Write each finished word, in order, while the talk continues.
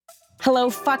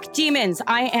Hello, fuck demons.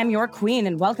 I am your queen,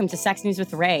 and welcome to Sex News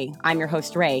with Ray. I'm your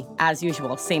host, Ray, as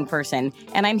usual, same person.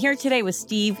 And I'm here today with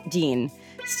Steve Dean.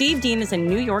 Steve Dean is a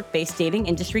New York-based dating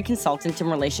industry consultant and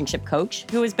relationship coach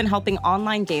who has been helping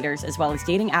online daters as well as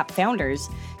dating app founders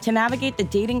to navigate the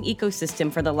dating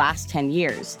ecosystem for the last 10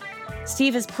 years.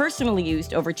 Steve has personally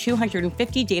used over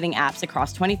 250 dating apps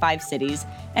across 25 cities,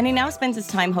 and he now spends his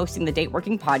time hosting the Date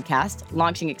Working podcast,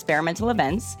 launching experimental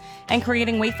events, and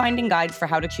creating wayfinding guides for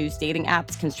how to choose dating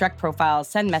apps, construct profiles,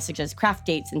 send messages, craft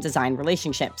dates, and design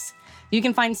relationships. You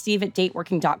can find Steve at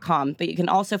dateworking.com, but you can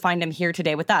also find him here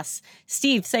today with us.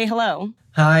 Steve, say hello.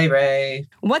 Hi, Ray.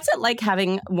 What's it like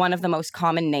having one of the most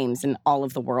common names in all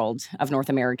of the world, of North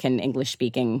American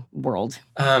English-speaking world?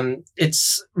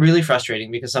 It's really frustrating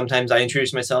because sometimes I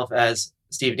introduce myself as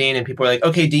Steve Dean and people are like,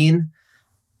 okay, Dean.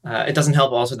 It doesn't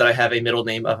help also that I have a middle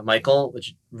name of Michael,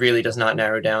 which really does not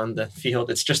narrow down the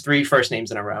field. It's just 3 first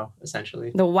names in a row,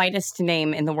 essentially. The whitest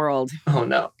name in the world. Oh,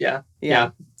 no. Yeah.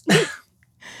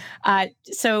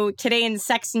 So today in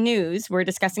Sex News, we're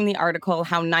discussing the article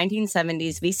How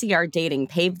 1970s VCR Dating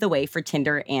Paved the Way for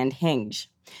Tinder and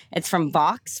Hinge. It's from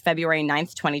Vox, February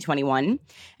 9th, 2021,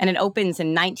 and it opens in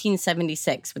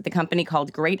 1976 with the company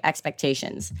called Great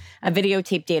Expectations, a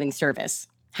videotape dating service.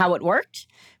 How it worked?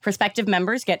 Prospective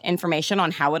members get information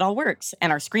on how it all works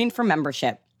and are screened for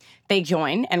membership. They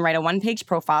join and write a one-page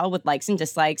profile with likes and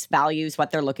dislikes, values,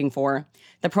 what they're looking for.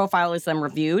 The profile is then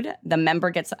reviewed. The member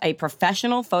gets a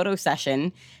professional photo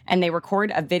session, and they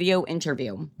record a video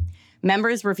interview.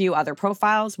 Members review other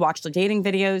profiles, watch the dating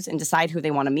videos, and decide who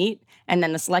they want to meet. And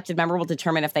then the selected member will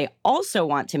determine if they also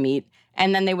want to meet,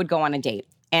 and then they would go on a date.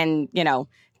 And,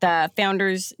 the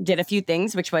founders did a few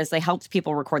things, which was they helped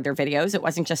people record their videos. It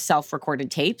wasn't just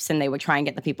self-recorded tapes, and they would try and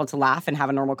get the people to laugh and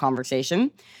have a normal conversation.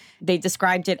 They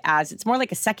described it as it's more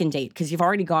like a second date because you've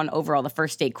already gone over all the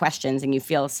first date questions and you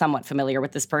feel somewhat familiar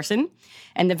with this person.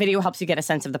 And the video helps you get a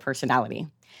sense of the personality.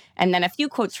 And then a few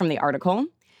quotes from the article.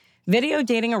 Video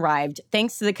dating arrived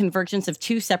thanks to the convergence of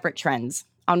 2 separate trends.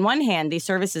 On one hand, these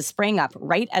services sprang up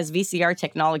right as VCR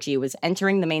technology was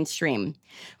entering the mainstream,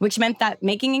 which meant that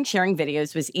making and sharing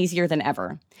videos was easier than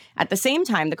ever. At the same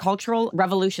time, the cultural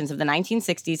revolutions of the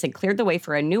 1960s had cleared the way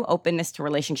for a new openness to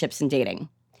relationships and dating.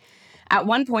 At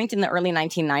one point in the early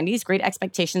 1990s, Great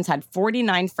Expectations had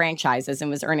 49 franchises and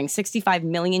was earning $65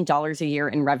 million a year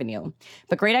in revenue.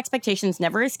 But Great Expectations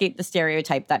never escaped the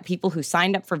stereotype that people who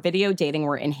signed up for video dating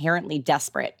were inherently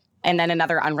desperate. And then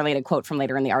another unrelated quote from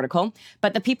later in the article.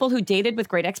 But the people who dated with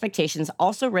Great Expectations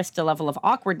also risked a level of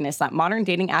awkwardness that modern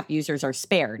dating app users are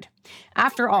spared.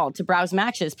 After all, to browse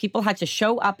matches, people had to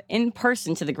show up in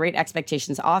person to the Great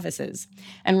Expectations offices.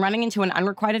 And running into an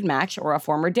unrequited match or a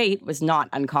former date was not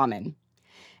uncommon.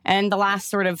 And the last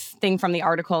sort of thing from the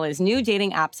article is new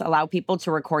dating apps allow people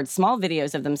to record small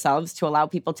videos of themselves to allow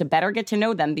people to better get to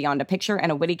know them beyond a picture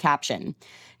and a witty caption.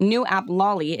 New app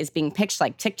Lolly is being pitched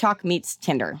like TikTok meets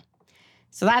Tinder.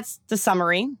 So that's the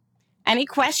summary. Any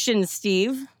questions,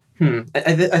 Steve?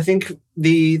 I think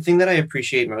the thing that I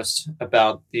appreciate most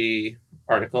about the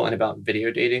article and about video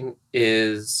dating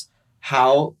is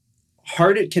how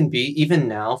hard it can be, even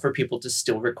now, for people to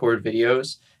still record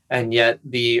videos. And yet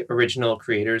the original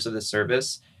creators of the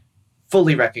service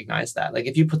fully recognize that. Like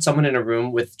if you put someone in a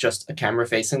room with just a camera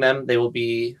facing them, they will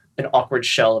be an awkward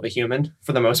shell of a human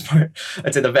for the most part.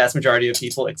 I'd say the vast majority of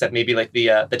people, except maybe like the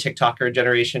TikToker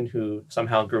generation who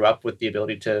somehow grew up with the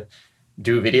ability to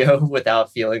do video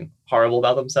without feeling horrible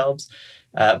about themselves.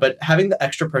 But having the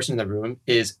extra person in the room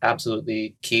is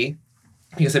absolutely key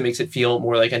because it makes it feel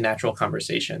more like a natural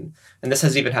conversation. And this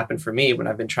has even happened for me when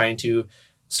I've been trying to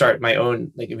start my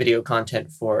own video content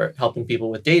for helping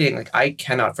people with dating. Like I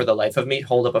cannot for the life of me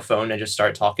hold up a phone and just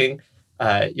start talking.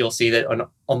 You'll see that on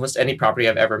almost any property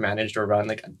I've ever managed or run,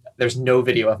 there's no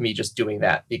video of me just doing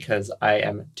that because I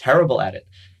am terrible at it.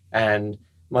 And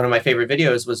one of my favorite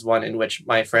videos was one in which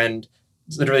my friend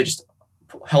literally just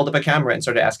held up a camera and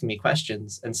started asking me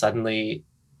questions. And suddenly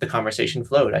the conversation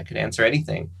flowed. I could answer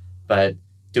anything. But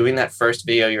doing that first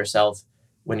video yourself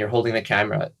when you're holding the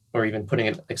camera or even putting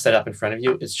it set up in front of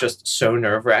you, it's just so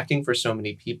nerve-wracking for so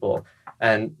many people.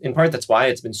 And in part, that's why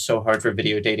it's been so hard for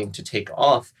video dating to take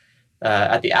off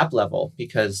at the app level,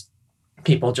 because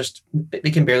people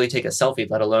they can barely take a selfie,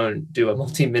 let alone do a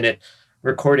multi-minute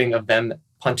recording of them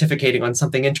pontificating on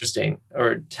something interesting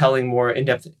or telling more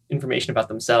in-depth information about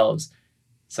themselves.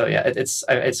 So yeah, it's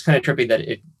kind of trippy that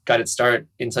it got its start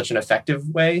in such an effective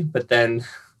way, but then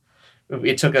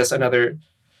it took us 30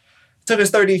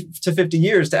 to 50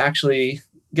 years to actually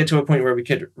get to a point where we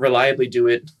could reliably do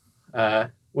it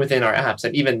within our apps.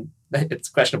 And even it's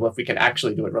questionable if we can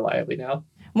actually do it reliably now.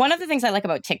 One of the things I like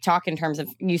about TikTok in terms of,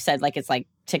 you said like it's like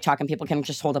TikTok and people can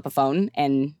just hold up a phone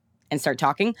and start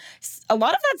talking. A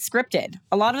lot of that's scripted.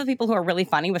 A lot of the people who are really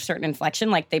funny with certain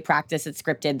inflection, like they practice it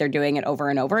scripted, they're doing it over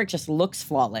and over. It just looks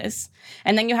flawless.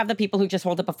 And then you have the people who just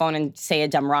hold up a phone and say a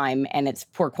dumb rhyme and it's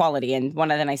poor quality. And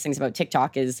one of the nice things about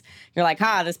TikTok is you're like,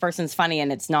 this person's funny,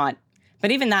 and it's not.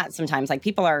 But even that sometimes, like,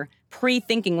 people are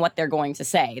pre-thinking what they're going to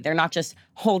say. They're not just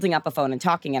holding up a phone and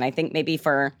talking. And I think maybe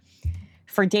for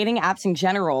dating apps in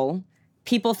general,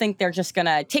 people think they're just going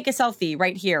to take a selfie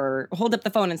right here or hold up the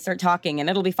phone and start talking and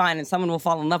it'll be fine and someone will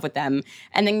fall in love with them.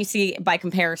 And then you see, by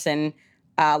comparison,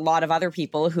 a lot of other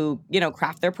people who,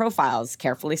 craft their profiles,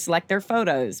 carefully select their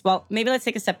photos. Well, maybe let's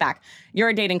take a step back. You're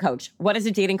a dating coach. What does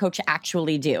a dating coach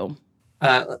actually do?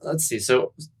 Let's see.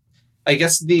 So I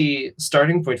guess the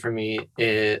starting point for me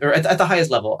is, or at the highest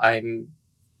level, I'm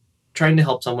trying to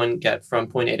help someone get from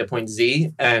point A to point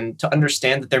Z and to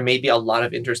understand that there may be a lot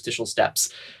of interstitial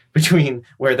steps between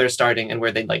where they're starting and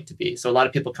where they'd like to be. So a lot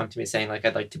of people come to me saying, like,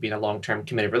 I'd like to be in a long-term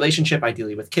committed relationship,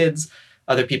 ideally with kids.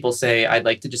 Other people say, I'd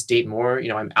like to just date more.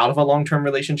 I'm out of a long-term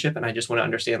relationship and I just want to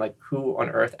understand, like, who on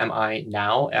earth am I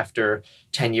now after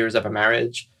 10 years of a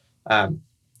marriage?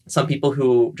 Some people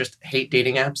who just hate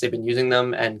dating apps, they've been using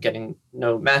them and getting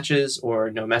no matches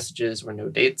or no messages or no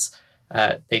dates.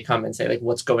 They come and say, like,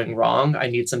 what's going wrong? I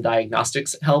need some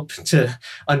diagnostics help to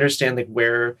understand, like,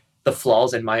 where the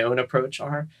flaws in my own approach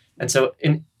are. And so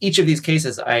in each of these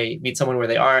cases, I meet someone where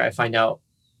they are. I find out,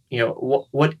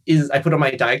 what is, I put on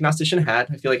my diagnostician hat.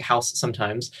 I feel like House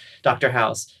sometimes, Dr.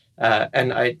 House.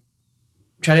 And I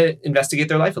try to investigate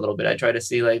their life a little bit. I try to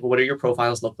see, like, what do your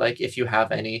profiles look like if you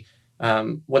have any?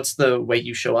 What's the way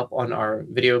you show up on our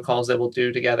video calls that we'll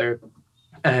do together?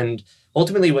 And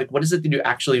ultimately, like, what is it that you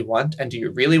actually want? And do you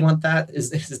really want that?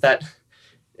 Is that,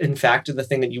 in fact, the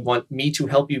thing that you want me to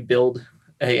help you build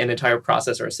an entire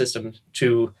process or a system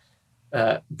to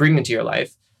bring into your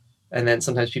life? And then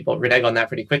sometimes people renege on that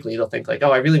pretty quickly. They'll think, like,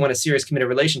 I really want a serious committed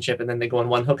relationship. And then they go on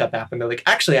one hookup app and they're like,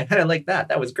 actually, I kind of like that.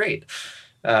 That was great.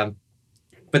 But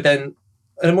then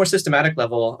at a more systematic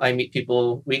level, I meet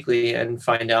people weekly and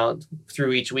find out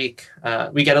through each week,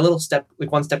 we get a little step,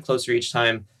 like one step closer each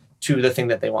time to the thing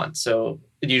that they want. So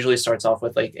it usually starts off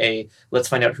with like let's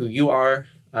find out who you are,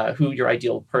 who your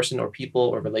ideal person or people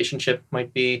or relationship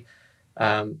might be.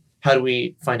 How do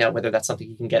we find out whether that's something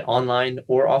you can get online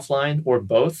or offline or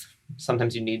both?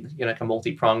 Sometimes you need like a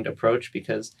multi-pronged approach,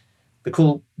 because the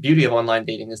cool beauty of online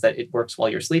dating is that it works while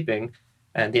you're sleeping,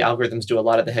 and the algorithms do a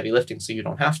lot of the heavy lifting so you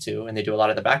don't have to, and they do a lot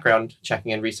of the background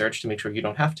checking and research to make sure you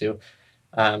don't have to.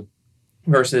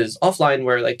 Versus offline,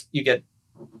 where like you get,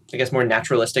 I guess, more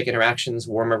naturalistic interactions,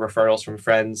 warmer referrals from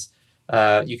friends.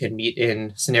 You can meet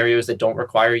in scenarios that don't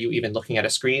require you even looking at a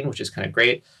screen, which is kind of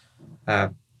great.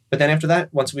 But then after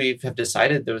that, once we have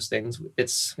decided those things,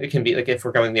 it can be like, if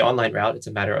we're going the online route, it's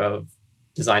a matter of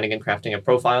designing and crafting a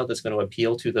profile that's going to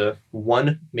appeal to the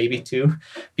one, maybe two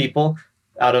people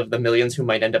out of the millions who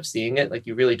might end up seeing it. Like,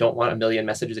 you really don't want a million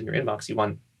messages in your inbox. You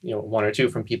want, one or two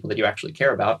from people that you actually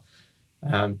care about.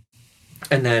 And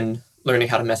then learning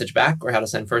how to message back or how to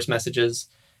send first messages,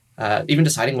 even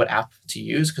deciding what app to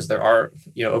use, because there are,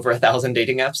 over 1,000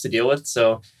 dating apps to deal with.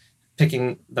 So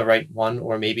picking the right one,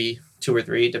 or maybe two or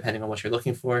three, depending on what you're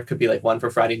looking for. It could be like one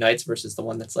for Friday nights versus the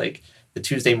one that's like the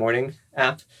Tuesday morning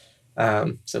app.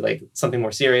 So like something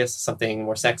more serious, something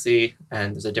more sexy,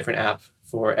 and there's a different app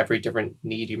for every different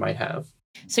need you might have.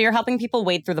 So you're helping people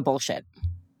wade through the bullshit.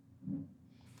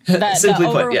 Simply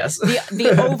put, yes.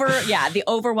 the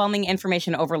overwhelming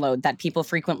information overload that people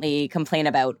frequently complain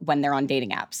about when they're on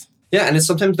dating apps. Yeah, and it's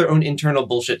sometimes their own internal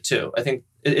bullshit too. I think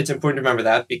it's important to remember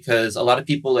that, because a lot of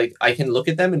people, like, I can look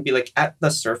at them and be like, at the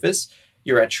surface,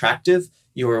 you're attractive,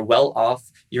 you're well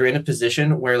off, you're in a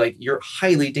position where like you're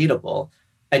highly dateable,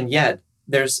 and yet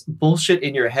there's bullshit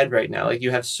in your head right now. Like,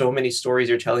 you have so many stories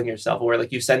you're telling yourself where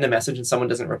like you send a message and someone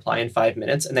doesn't reply in 5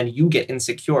 minutes, and then you get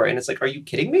insecure, and it's like, are you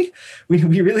kidding me? We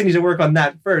really need to work on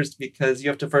that first, because you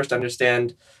have to first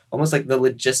understand almost like the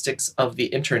logistics of the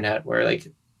internet, where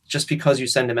like, just because you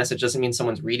send a message doesn't mean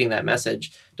someone's reading that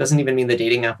message, doesn't even mean the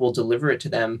dating app will deliver it to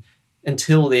them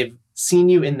until they've seen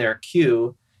you in their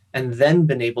queue and then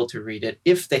been able to read it,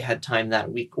 if they had time that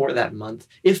week or that month,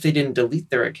 if they didn't delete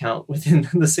their account within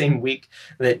the same week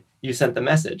that you sent the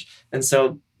message. And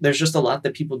so there's just a lot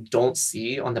that people don't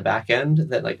see on the back end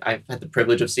that like I've had the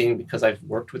privilege of seeing, because I've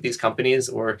worked with these companies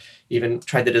or even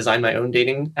tried to design my own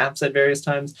dating apps at various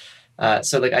times.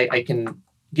 So like I can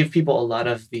give people a lot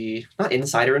of the, not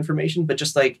insider information, but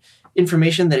just like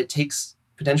information that it takes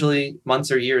potentially months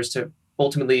or years to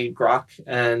ultimately grok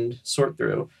and sort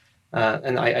through.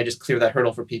 And I just clear that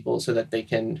hurdle for people so that they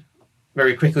can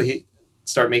very quickly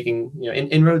start making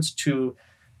inroads to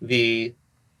the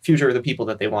future of the people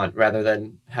that they want, rather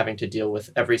than having to deal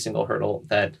with every single hurdle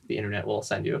that the internet will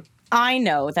send you. I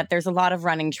know that there's a lot of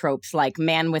running tropes like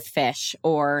man with fish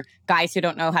or guys who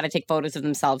don't know how to take photos of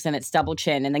themselves and it's double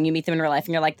chin. And then you meet them in real life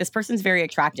and you're like, this person's very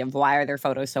attractive. Why are their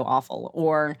photos so awful?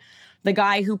 Or the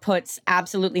guy who puts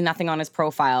absolutely nothing on his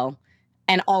profile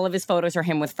and all of his photos are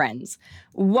him with friends.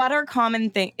 What are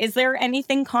common things? Is there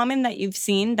anything common that you've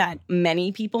seen that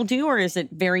many people do, or is it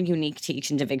very unique to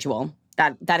each individual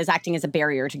that is acting as a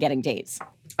barrier to getting dates?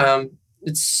 I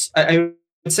would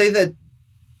say that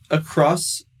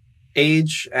across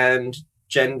age and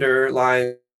gender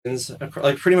lines,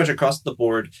 like pretty much across the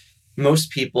board, most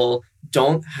people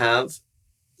don't have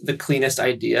the cleanest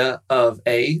idea of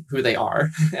A, who they are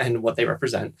and what they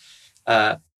represent,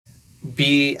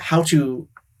 B, how to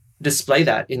display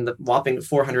that in the whopping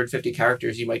 450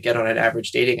 characters you might get on an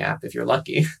average dating app if you're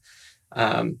lucky.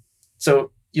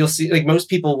 So you'll see, like, most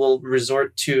people will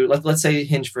resort to, let's say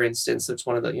Hinge, for instance. It's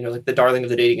one of the, like the darling of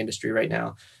the dating industry right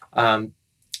now.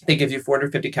 They give you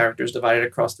 450 characters divided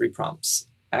across 3 prompts.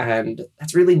 And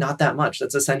that's really not that much.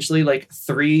 That's essentially like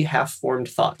 3 half-formed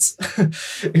thoughts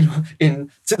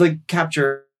to like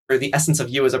capture the essence of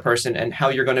you as a person and how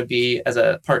you're going to be as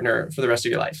a partner for the rest of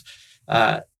your life.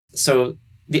 So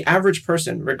the average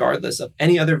person, regardless of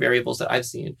any other variables that I've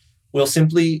seen, will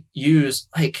simply use,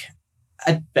 like,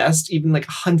 at best, even like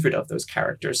 100 of those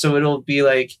characters. So it'll be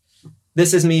like,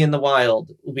 "This is me in the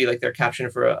wild," will be like their caption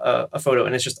for a photo,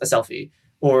 and it's just a selfie.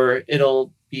 Or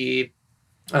it'll be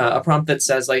a prompt that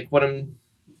says, like, what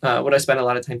I spend a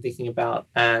lot of time thinking about,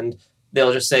 and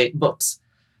they'll just say books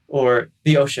or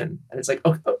the ocean, and it's like,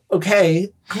 okay,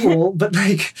 cool, but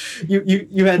like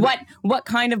you had what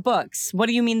kind of books? What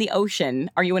do you mean the ocean?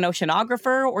 Are you an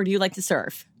oceanographer or do you like to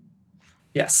surf?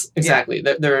 Yes, exactly.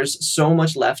 Yeah. There's so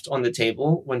much left on the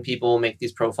table when people make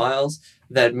these profiles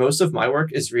that most of my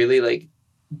work is really like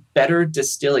better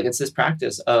distilling. It's this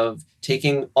practice of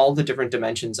taking all the different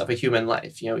dimensions of a human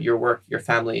life, your work, your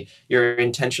family, your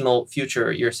intentional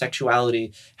future, your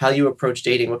sexuality, how you approach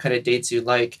dating, what kind of dates you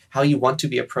like, how you want to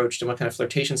be approached, and what kind of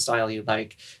flirtation style you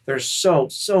like. There's so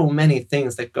many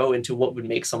things that go into what would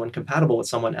make someone compatible with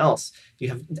someone else. You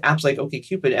have apps like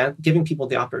OkCupid giving people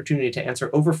the opportunity to answer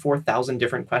over 4,000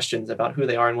 different questions about who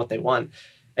they are and what they want.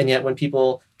 And yet when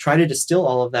people try to distill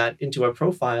all of that into a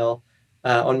profile,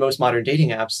 on most modern dating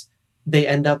apps, they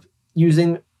end up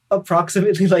using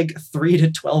approximately like 3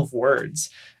 to 12 words,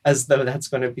 as though that's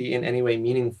going to be in any way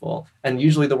meaningful. And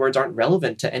usually the words aren't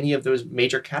relevant to any of those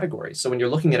major categories. So when you're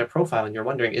looking at a profile and you're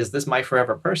wondering, is this my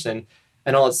forever person?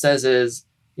 And all it says is,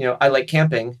 I like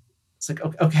camping. It's like,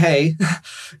 okay,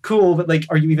 cool. But like,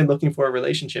 are you even looking for a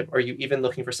relationship? Are you even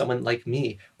looking for someone like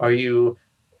me? Are you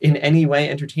in any way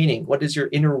entertaining? What is your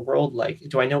inner world like?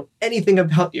 Do I know anything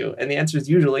about you? And the answer is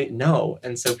usually no.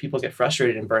 And so people get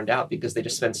frustrated and burned out because they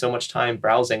just spend so much time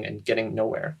browsing and getting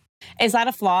nowhere. Is that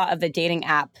a flaw of the dating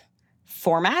app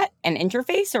format and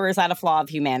interface, or is that a flaw of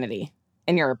humanity,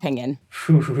 in your opinion?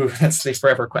 That's the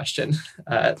forever question.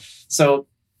 So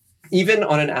even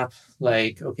on an app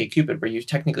like OkCupid, where you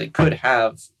technically could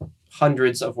have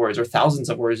hundreds of words or thousands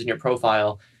of words in your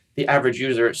profile, the average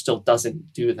user still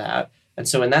doesn't do that. And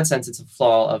so in that sense, it's a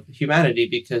flaw of humanity,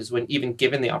 because when even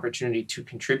given the opportunity to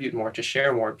contribute more, to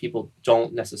share more, people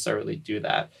don't necessarily do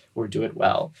that or do it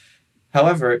well.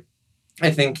 However, I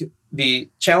think the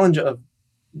challenge of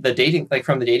the dating, like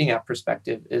from the dating app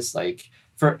perspective, is like,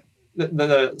 for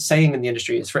the saying in the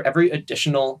industry is, for every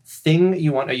additional thing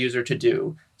you want a user to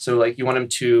do. So like you want them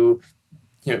to,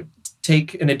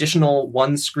 take an additional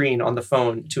 1 screen on the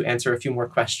phone to answer a few more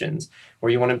questions,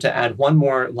 or you want them to add 1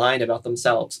 more line about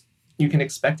themselves, you can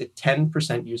expect a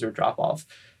 10% user drop off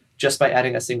just by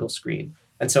adding a single screen.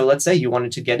 And so let's say you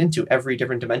wanted to get into every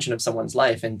different dimension of someone's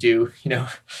life and do,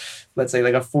 let's say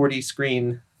like a 40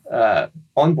 screen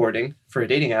onboarding for a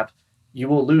dating app, you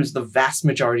will lose the vast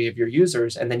majority of your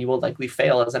users, and then you will likely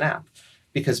fail as an app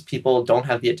because people don't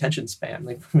have the attention span.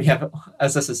 Like, we have,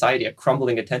 as a society, a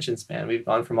crumbling attention span. We've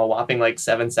gone from a whopping like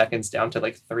 7 seconds down to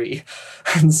like 3.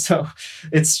 And so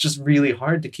it's just really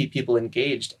hard to keep people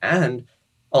engaged. And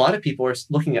a lot of people are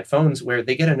looking at phones where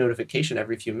they get a notification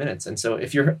every few minutes. And so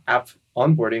if your app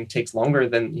onboarding takes longer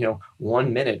than,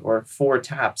 1 minute or 4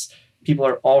 taps, people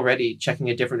are already checking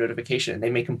a different notification, and they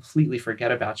may completely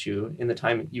forget about you in the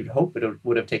time you'd hope it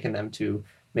would have taken them to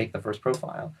make the first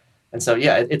profile. And so,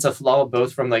 yeah, it's a flaw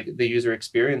both from like the user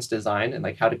experience design and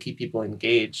like how to keep people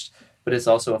engaged, but it's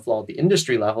also a flaw at the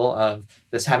industry level of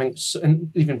this having,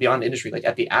 and even beyond industry, like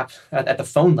at the app, at the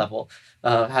phone level,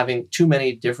 having too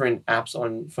many different apps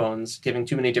on phones, giving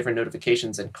too many different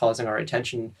notifications and causing our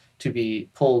attention to be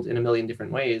pulled in a million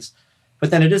different ways.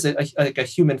 But then it is a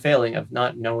human failing of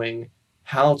not knowing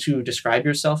how to describe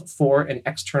yourself for an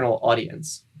external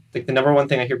audience. Like the number one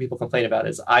thing I hear people complain about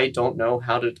is I don't know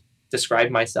how to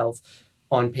describe myself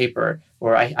on paper.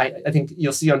 Or I think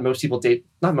you'll see on most people date,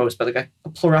 not most, but like a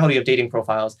plurality of dating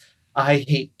profiles. I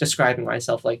hate describing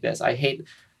myself like this. I hate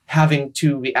having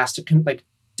to be asked to like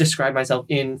describe myself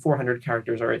in 400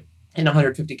 characters or in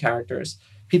 150 characters.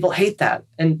 People hate that,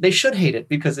 and they should hate it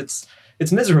because it's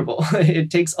miserable.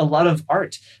 It takes a lot of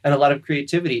art and a lot of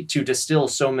creativity to distill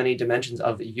so many dimensions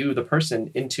of you, the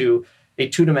person, into a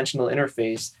two-dimensional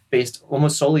interface based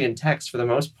almost solely in text for the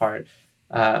most part.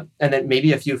 And then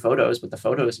maybe a few photos, but the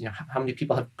photos, how many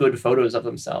people have good photos of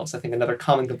themselves? I think another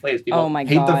common complaint is people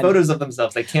hate the photos of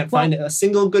themselves. They can't find a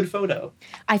single good photo.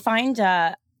 I find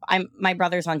my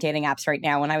brother's on dating apps right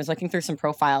now, and I was looking through some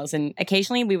profiles, and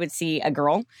occasionally we would see a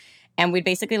girl, and we'd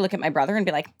basically look at my brother and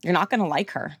be like, "You're not going to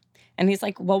like her." And he's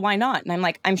like, "Well, why not?" And I'm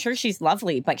like, "I'm sure she's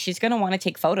lovely, but she's going to want to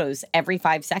take photos every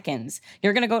 5 seconds.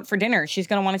 You're going to go out for dinner. She's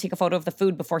going to want to take a photo of the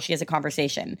food before she has a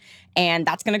conversation. And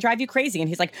that's going to drive you crazy." And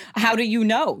he's like, "How do you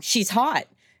know? She's hot.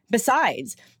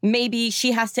 Besides, maybe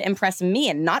she has to impress me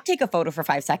and not take a photo for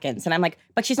 5 seconds." And I'm like,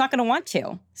 "But she's not going to want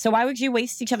to. So why would you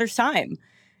waste each other's time?"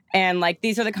 And like,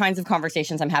 these are the kinds of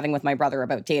conversations I'm having with my brother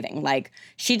about dating. Like,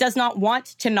 she does not want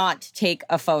to not take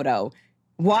a photo.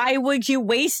 Why would you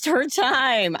waste her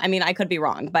time? I mean, I could be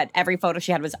wrong, but every photo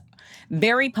she had was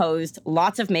very posed,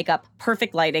 lots of makeup,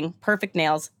 perfect lighting, perfect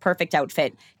nails, perfect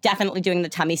outfit, definitely doing the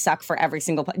tummy suck for every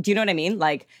single... Do you know what I mean?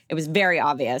 Like, it was very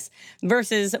obvious.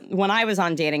 Versus when I was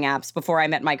on dating apps before I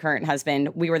met my current husband,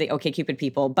 we were the OkCupid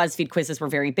people. BuzzFeed quizzes were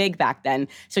very big back then.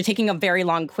 So taking a very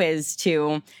long quiz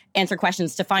to answer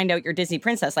questions to find out your Disney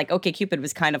princess, like OkCupid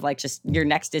was kind of like just your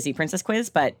next Disney princess quiz,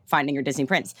 but finding your Disney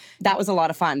prince. That was a lot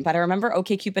of fun. But I remember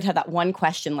OkCupid had that one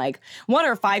question, like, what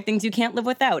are 5 things you can't live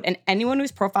without? And anyone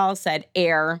whose profile said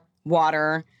air,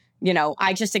 water,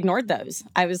 I just ignored those.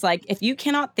 I was like, if you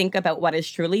cannot think about what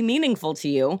is truly meaningful to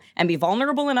you and be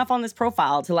vulnerable enough on this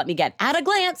profile to let me get at a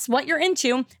glance what you're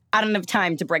into, I don't have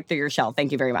time to break through your shell.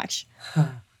 Thank you very much.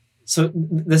 So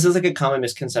this is like a common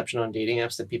misconception on dating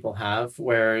apps that people have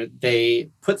where they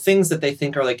put things that they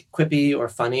think are like quippy or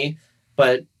funny,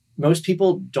 but most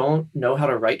people don't know how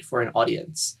to write for an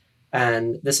audience.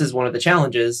 And this is one of the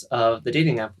challenges of the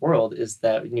dating app world is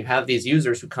that when you have these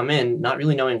users who come in not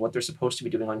really knowing what they're supposed to be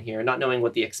doing on here, not knowing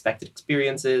what the expected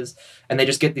experience is, and they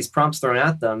just get these prompts thrown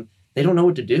at them, they don't know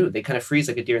what to do. They kind of freeze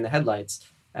like a deer in the headlights.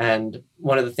 And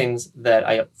one of the things that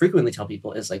I frequently tell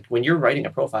people is like, when you're writing a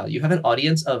profile, you have an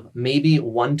audience of maybe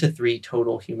 1 to 3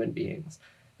 total human beings.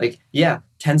 Like, yeah,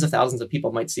 tens of thousands of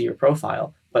people might see your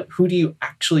profile, but who do you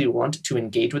actually want to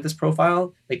engage with this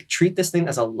profile? Like, treat this thing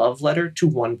as a love letter to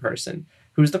one person.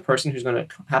 Who's the person who's going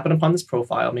to happen upon this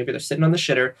profile? Maybe they're sitting on the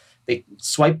shitter, they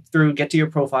swipe through, get to your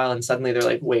profile, and suddenly they're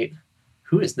like, wait,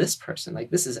 who is this person?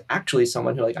 Like, this is actually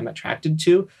someone who like I'm attracted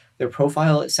to. Their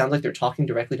profile, it sounds like they're talking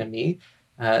directly to me.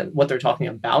 What they're talking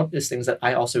about is things that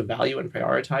I also value and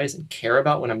prioritize and care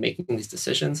about when I'm making these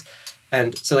decisions.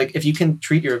 And so like, if you can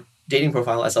treat your dating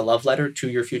profile as a love letter to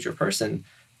your future person,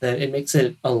 then it makes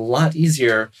it a lot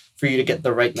easier for you to get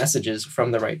the right messages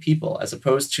from the right people, as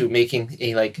opposed to making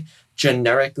a like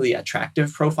generically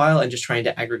attractive profile and just trying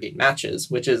to aggregate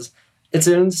matches, which is its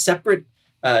own separate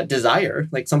desire.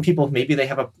 Like some people, maybe they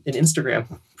have an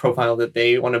Instagram profile that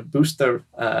they want to boost their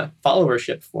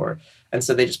followership for. And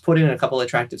so they just put in a couple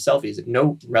attractive selfies,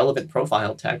 no relevant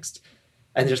profile text,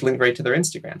 and just link right to their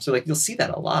Instagram. So like you'll see that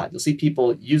a lot. You'll see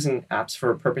people using apps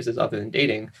for purposes other than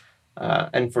dating,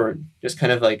 and for just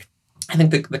kind of like, I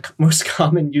think the most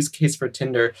common use case for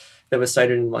Tinder that was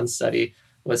cited in one study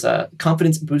was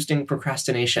confidence boosting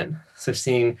procrastination. So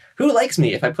seeing who likes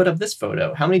me if I put up this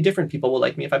photo, how many different people will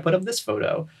like me if I put up this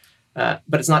photo. But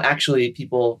it's not actually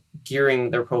people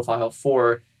gearing their profile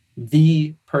for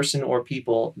the person or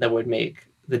people that would make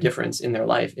the difference in their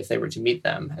life if they were to meet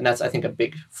them. And that's, I think, a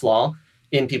big flaw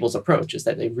in people's approach, is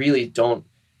that they really don't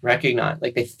recognize,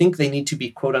 like they think they need to be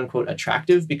quote unquote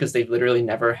attractive because they've literally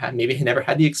never had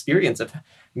the experience of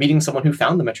meeting someone who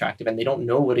found them attractive, and they don't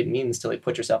know what it means to like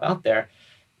put yourself out there.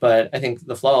 But I think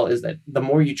the flaw is that the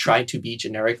more you try to be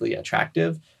generically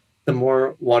attractive, the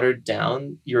more watered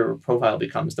down your profile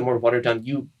becomes, the more watered down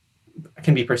you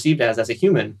can be perceived as a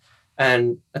human.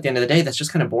 And at the end of the day, that's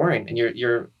just kind of boring. And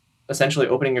you're essentially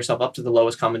opening yourself up to the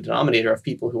lowest common denominator of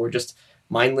people who are just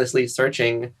mindlessly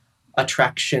searching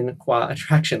attraction qua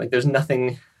attraction. Like there's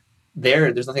nothing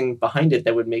there's nothing behind it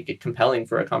that would make it compelling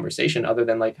for a conversation other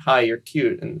than like, hi, you're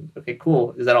cute. And okay,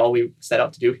 cool. Is that all we set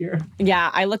out to do here? Yeah,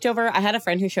 I looked over. I had a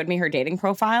friend who showed me her dating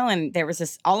profile, and there was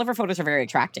this, all of her photos are very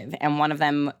attractive. And one of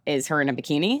them is her in a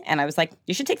bikini. And I was like,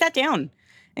 you should take that down.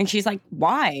 And she's like,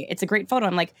 why? It's a great photo.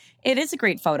 I'm like, it is a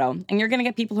great photo. And you're going to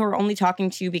get people who are only talking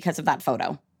to you because of that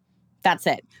photo. That's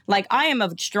it. Like, I am a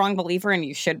strong believer, and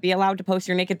you should be allowed to post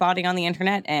your naked body on the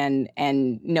internet, and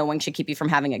no one should keep you from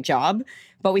having a job.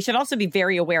 But we should also be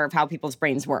very aware of how people's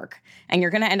brains work. And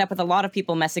you're going to end up with a lot of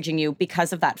people messaging you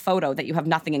because of that photo that you have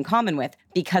nothing in common with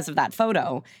because of that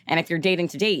photo. And if you're dating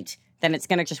to date, then it's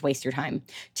going to just waste your time.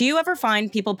 Do you ever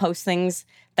find people post things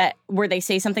that where they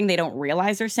say something they don't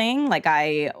realize they're saying? Like,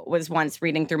 I was once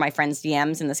reading through my friend's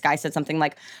DMs, and this guy said something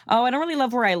like, oh, I don't really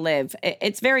love where I live.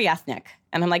 It's very ethnic.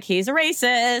 And I'm like, he's a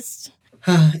racist.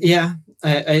 Yeah,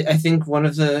 I think one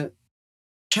of the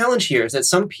challenge here is that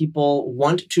some people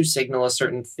want to signal a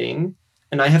certain thing.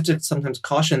 And I have to sometimes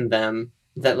caution them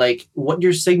that like what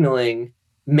you're signaling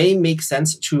may make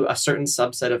sense to a certain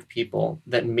subset of people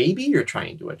that maybe you're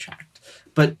trying to attract.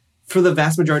 But for the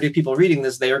vast majority of people reading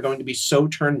this, they are going to be so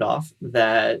turned off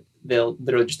that they'll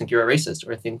literally just think you're a racist,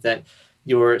 or think that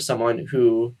you're someone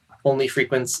who only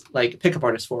frequents like pickup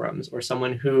artist forums, or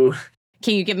someone who...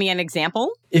 Can you give me an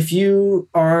example? If you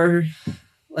are,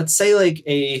 let's say, like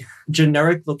a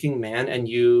generic looking man, and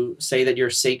you say that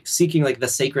you're seeking like the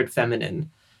sacred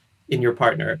feminine in your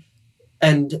partner,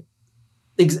 and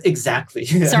exactly.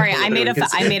 Sorry, I made a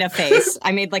face.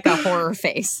 I made like a horror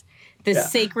face. The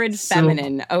sacred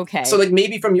feminine. Okay. So like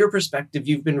maybe from your perspective,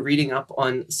 you've been reading up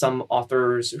on some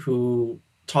authors who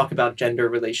talk about gender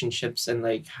relationships, and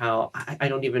like how I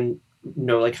don't even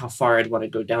know like how far I'd want to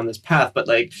go down this path, but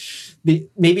like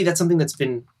maybe that's something that's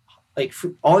been like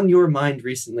on your mind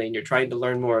recently, and you're trying to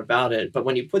learn more about it. But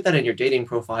when you put that in your dating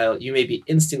profile, you may be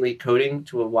instantly coding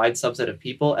to a wide subset of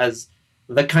people as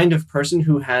the kind of person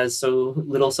who has so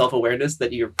little self-awareness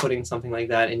that you're putting something like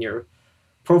that in your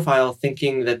profile,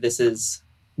 thinking that this is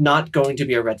not going to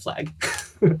be a red flag.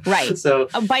 Right. So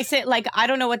by say, like, I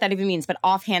don't know what that even means, but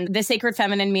offhand, the sacred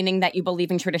feminine, meaning that you believe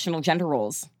in traditional gender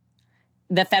roles.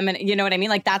 The feminine, you know what I mean?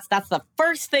 Like that's the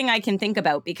first thing I can think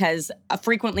about, because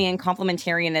frequently in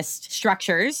complementarianist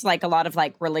structures, like a lot of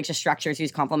like religious structures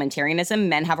use complementarianism,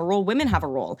 men have a role, women have a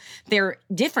role. They're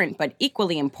different, but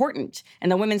equally important. And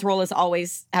the women's role is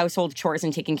always household chores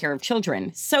and taking care of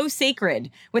children. So sacred.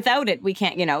 Without it, we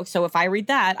can't, so if I read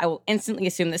that, I will instantly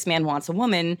assume this man wants a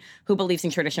woman who believes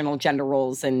in traditional gender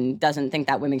roles and doesn't think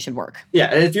that women should work. Yeah.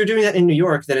 And if you're doing that in New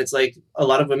York, then it's like a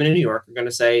lot of women in New York are going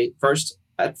to say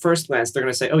at first glance, they're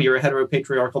going to say, oh, you're a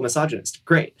heteropatriarchal misogynist.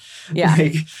 Great. Yeah.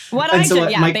 Like, what I so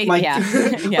do,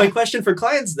 my question for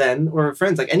clients then, or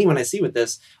friends, like anyone I see with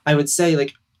this, I would say,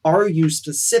 like, are you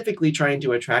specifically trying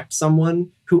to attract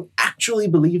someone who actually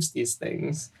believes these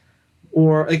things?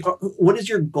 Or like, what is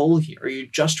your goal here? Are you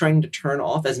just trying to turn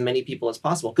off as many people as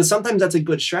possible? Because sometimes that's a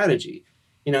good strategy.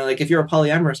 Like if you're a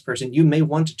polyamorous person, you may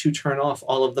want to turn off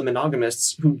all of the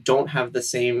monogamists who don't have the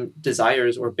same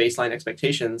desires or baseline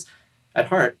expectations at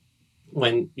heart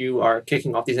when you are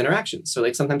kicking off these interactions. So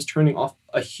like sometimes turning off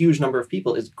a huge number of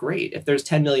people is great. If there's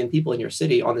 10 million people in your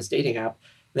city on this dating app,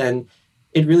 then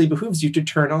it really behooves you to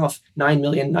turn off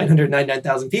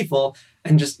 9,999,000 people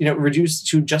and just, reduce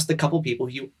to just the couple people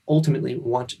you ultimately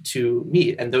want to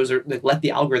meet. And those are like, let the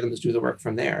algorithms do the work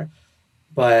from there.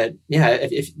 But yeah,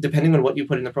 if depending on what you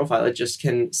put in the profile, it just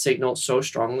can signal so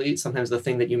strongly, sometimes the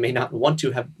thing that you may not want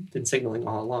to have been signaling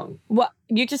all along. Well,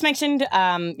 you just mentioned,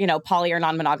 poly or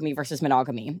non-monogamy versus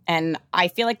monogamy. And I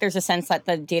feel like there's a sense that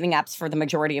the dating apps for the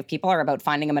majority of people are about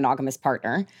finding a monogamous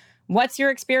partner. What's your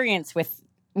experience with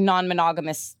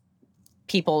non-monogamous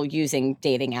people using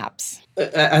dating apps?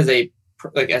 As a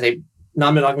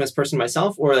non-monogamous person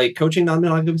myself, or like coaching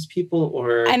non-monogamous people,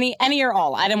 or any or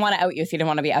all. I didn't want to out you if you didn't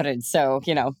want to be outed, so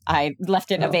I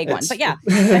left it a vague one. But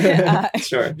yeah,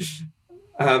 sure.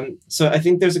 So I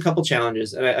think there's a couple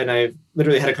challenges, and I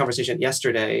literally had a conversation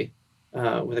yesterday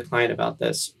with a client about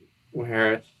this,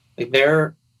 where like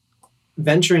they're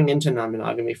venturing into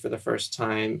non-monogamy for the first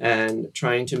time and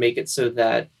trying to make it so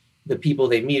that the people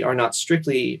they meet are not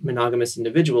strictly monogamous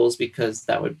individuals, because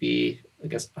that would be, I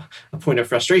guess, a point of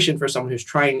frustration for someone who's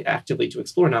trying actively to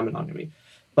explore non-monogamy.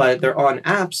 But they're on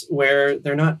apps where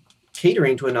they're not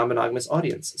catering to a non-monogamous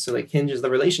audience. So like Hinge is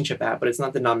the relationship app, but it's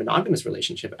not the non-monogamous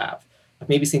relationship app. I've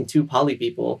maybe seen 2 poly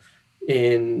people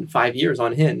in 5 years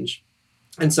on Hinge.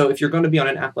 And so if you're going to be on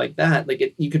an app like that,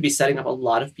 like you could be setting up a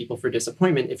lot of people for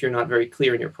disappointment if you're not very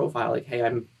clear in your profile, like, hey,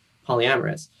 I'm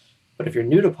polyamorous. But if you're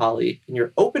new to poly and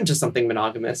you're open to something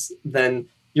monogamous, then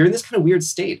you're in this kind of weird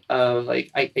state of like,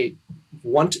 I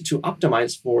want to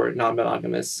optimize for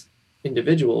non-monogamous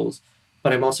individuals,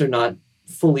 but I'm also not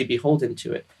fully beholden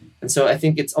to it. And so I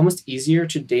think it's almost easier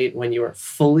to date when you are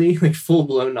fully, like,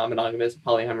 full-blown non-monogamous,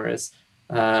 polyamorous,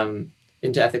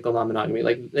 into ethical non-monogamy.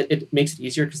 Like, it makes it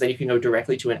easier because then you can go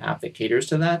directly to an app that caters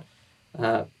to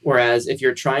that. Whereas if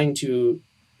you're trying to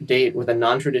date with a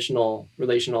non-traditional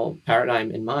relational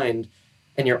paradigm in mind,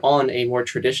 and you're on a more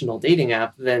traditional dating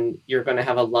app, then you're going to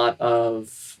have a lot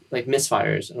of, like,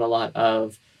 misfires and a lot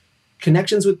of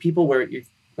connections with people where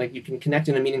you can connect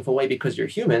in a meaningful way because you're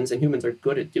humans, and humans are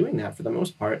good at doing that for the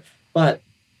most part. But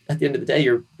at the end of the day,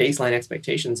 your baseline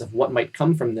expectations of what might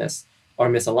come from this are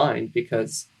misaligned,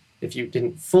 because if you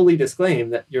didn't fully disclaim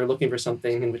that you're looking for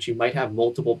something in which you might have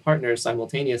multiple partners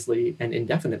simultaneously and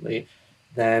indefinitely,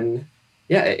 then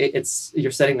yeah, you're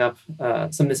setting up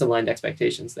some misaligned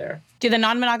expectations there. Do the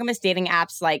non-monogamous dating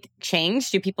apps like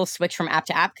change? Do people switch from app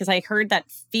to app? Because I heard that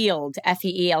Feeld,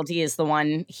 F-E-E-L-D, is the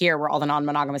one here where all the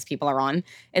non-monogamous people are on.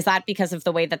 Is that because of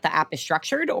the way that the app is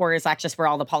structured, or is that just where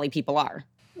all the poly people are?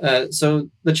 So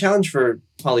the challenge for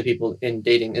poly people in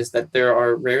dating is that there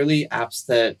are rarely apps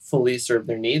that fully serve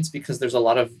their needs, because there's a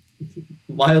lot of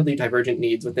wildly divergent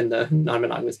needs within the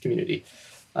non-monogamous community.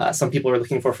 Some people are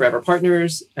looking for forever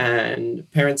partners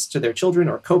and parents to their children,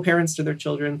 or co-parents to their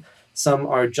children. Some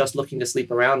are just looking to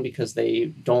sleep around because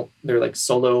they're like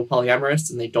solo polyamorous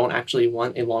and they don't actually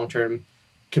want a long-term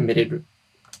committed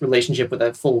relationship with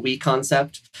a full we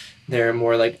concept. They're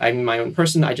more like, I'm my own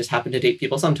person, I just happen to date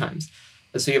people sometimes.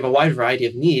 So you have a wide variety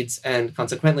of needs, and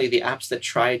consequently the apps that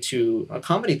try to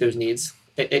accommodate those needs,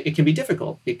 it can be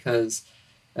difficult, because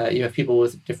you have people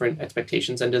with different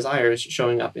expectations and desires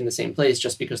showing up in the same place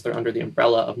just because they're under the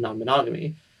umbrella of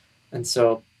non-monogamy. And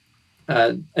so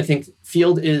I think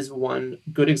Feeld is one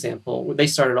good example. They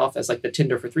started off as like the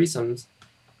Tinder for threesomes,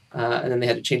 and then they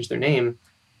had to change their name.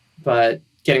 But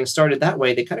getting started that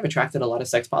way, they kind of attracted a lot of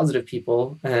sex-positive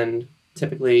people, and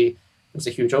typically there's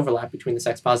a huge overlap between the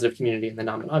sex-positive community and the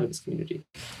non-monogamous community.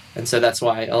 And so that's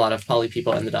why a lot of poly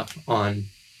people ended up on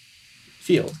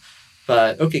Feeld.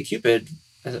 But OkCupid,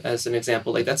 as an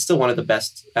example, like, that's still one of the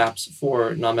best apps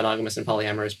for non-monogamous and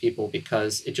polyamorous people,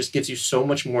 because it just gives you so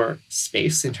much more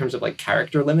space in terms of like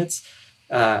character limits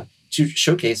to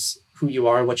showcase who you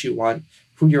are, what you want,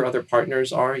 who your other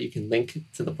partners are. You can link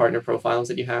to the partner profiles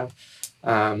that you have.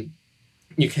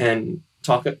 You can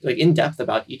talk like in depth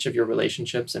about each of your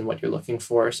relationships and what you're looking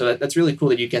for. So that's really cool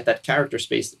that you get that character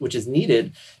space, which is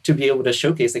needed to be able to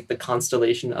showcase like the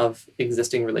constellation of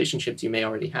existing relationships you may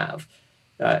already have.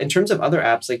 In terms of other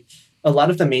apps, like, a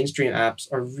lot of the mainstream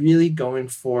apps are really going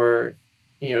for,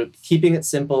 keeping it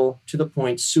simple, to the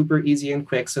point, super easy and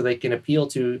quick, so they can appeal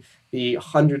to the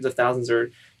hundreds of thousands or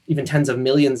even tens of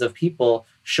millions of people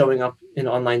showing up in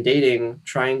online dating,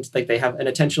 they have an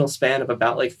attentional span of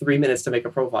about like 3 minutes to make a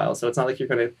profile. So it's not like you're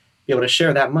going to be able to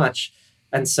share that much.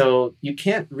 And so you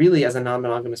can't really, as a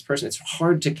non-monogamous person, it's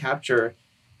hard to capture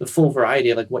the full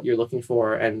variety of like what you're looking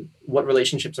for and what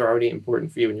relationships are already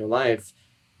important for you in your life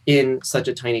in such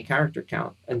a tiny character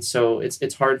count. And so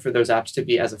it's hard for those apps to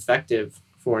be as effective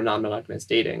for non-monogamous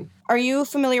dating. Are you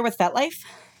familiar with FetLife?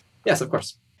 Yes, of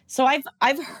course. So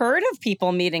I've heard of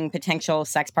people meeting potential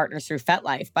sex partners through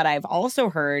FetLife, but I've also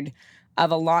heard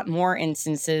of a lot more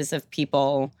instances of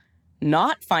people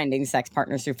not finding sex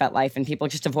partners through FetLife and people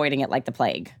just avoiding it like the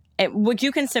plague. Would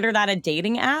you consider that a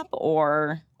dating app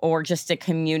or just a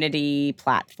community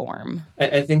platform?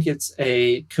 I think it's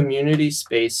a community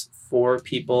space for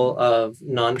people of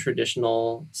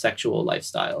non-traditional sexual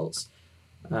lifestyles.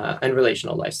 And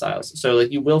relational lifestyles. So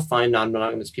like, you will find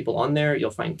non-monogamous people on there.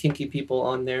 You'll find kinky people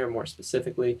on there, more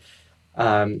specifically.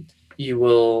 You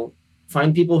will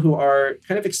find people who are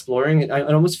kind of exploring. It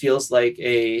almost feels like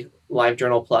a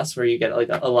LiveJournal Plus, where you get like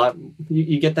a lot.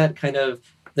 You get that kind of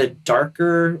the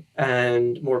darker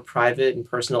and more private and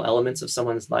personal elements of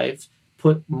someone's life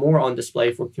put more on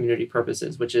display for community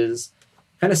purposes, which is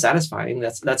kind of satisfying.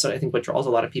 That's what I think what draws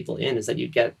a lot of people in, is that you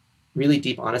get really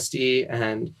deep honesty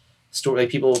and story. Like,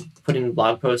 people put in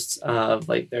blog posts of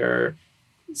like their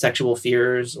sexual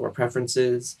fears or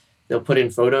preferences. They'll put in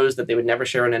photos that they would never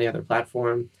share on any other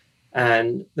platform.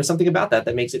 And there's something about that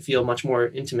that makes it feel much more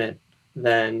intimate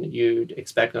than you'd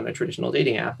expect on a traditional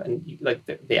dating app. And like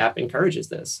the app encourages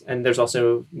this. And there's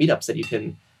also meetups that you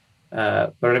can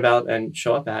learn about and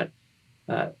show up at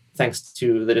thanks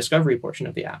to the discovery portion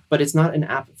of the app. But it's not an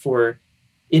app for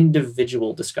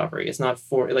individual discovery. It's not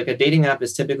for, like, a dating app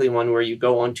is typically one where you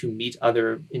go on to meet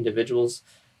other individuals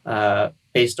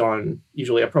based on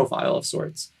usually a profile of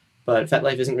sorts. But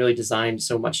FetLife isn't really designed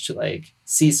so much to like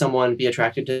see someone, be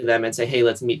attracted to them, and say, hey,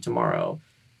 let's meet tomorrow.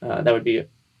 That would be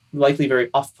likely very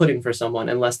off-putting for someone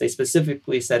unless they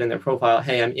specifically said in their profile,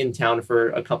 hey, I'm in town for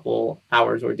a couple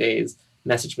hours or days,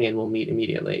 message me and we'll meet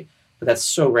immediately. But that's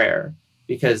so rare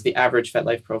because the average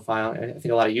FetLife profile, and I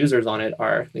think a lot of users on it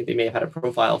are, they may have had a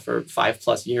profile for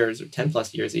 5+ years or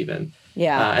 10+ years even.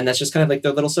 Yeah. And that's just kind of like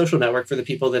their little social network for the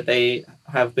people that they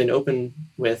have been open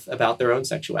with about their own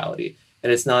sexuality.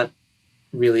 And it's not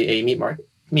really a meat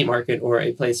market or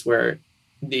a place where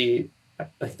the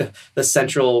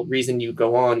central reason you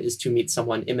go on is to meet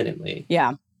someone imminently.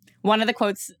 Yeah. One of the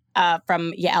quotes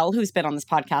from Yael, who's been on this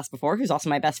podcast before, who's also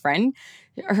my best friend,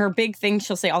 her big thing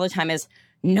she'll say all the time is,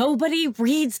 nobody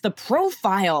reads the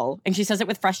profile. And she says it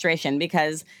with frustration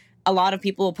because a lot of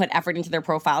people will put effort into their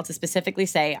profile to specifically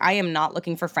say, I am not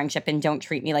looking for friendship and don't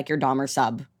treat me like your dom or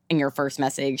sub in your first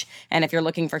message. And if you're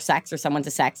looking for sex or someone to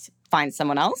sex, find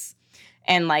someone else.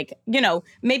 And like, you know,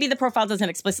 maybe the profile doesn't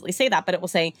explicitly say that, but it will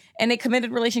say, in a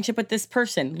committed relationship with this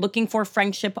person, looking for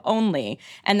friendship only.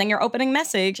 And then your opening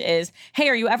message is, hey,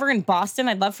 are you ever in Boston?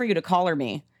 I'd love for you to collar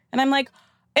me. And I'm like,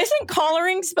 isn't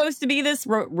collaring supposed to be this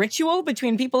ritual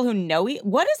between people who know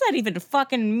what does that even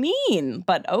fucking mean?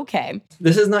 But okay.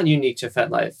 This is not unique to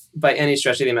FetLife by any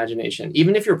stretch of the imagination.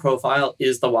 Even if your profile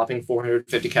is the whopping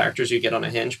 450 characters you get on a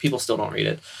Hinge, people still don't read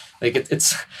it. Like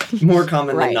it's more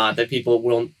common than not that people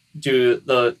will do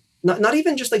the not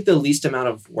even just like the least amount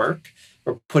of work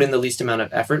or put in the least amount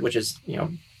of effort, which is, you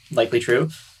know, likely true.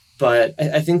 But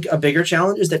I think a bigger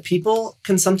challenge is that people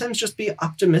can sometimes just be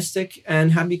optimistic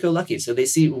and happy-go-lucky. So they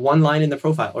see one line in the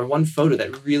profile or one photo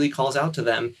that really calls out to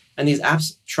them. And these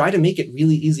apps try to make it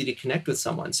really easy to connect with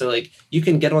someone. So like you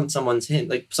can get on someone's Hinge,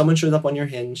 like someone shows up on your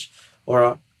Hinge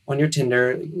or on your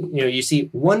Tinder, you know, you see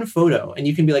one photo and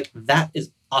you can be like, that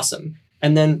is awesome.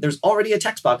 And then there's already a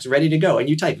text box ready to go. And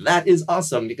you type, that is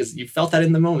awesome, because you felt that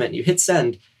in the moment. You hit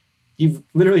send. You've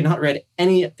literally not read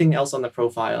anything else on the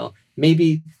profile.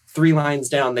 Maybe 3 lines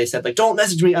down, they said, like, don't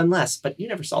message me unless, but you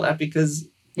never saw that because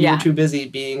you were too busy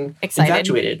being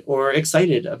infatuated or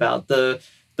excited about the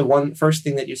one first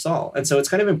thing that you saw. And so it's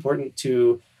kind of important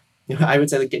to, you know, I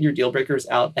would say, like, get your deal breakers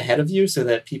out ahead of you so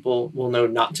that people will know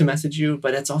not to message you.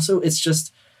 But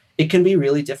it can be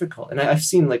really difficult. And I've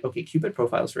seen like, OkCupid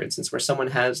profiles, for instance, where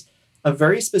someone has a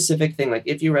very specific thing. Like,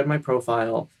 if you read my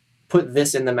profile, put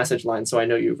this in the message line so I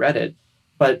know you read it.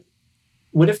 But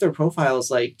what if their profile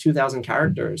is like 2,000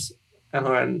 characters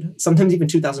and sometimes even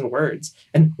 2,000 words?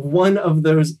 And one of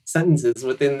those sentences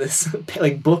within this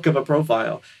like book of a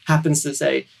profile happens to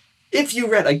say, if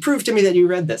you read, like, prove to me that you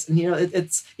read this. And, you know,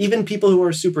 it's even people who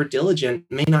are super diligent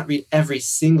may not read every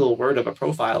single word of a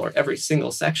profile or every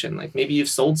single section. Like, maybe you've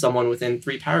sold someone within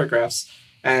 3 paragraphs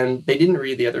and they didn't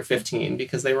read the other 15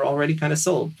 because they were already kind of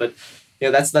sold. But, you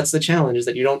know, that's the challenge, is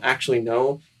that you don't actually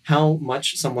know how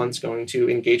much someone's going to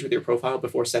engage with your profile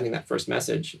before sending that first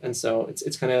message. And so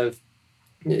it's kind of,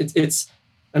 it's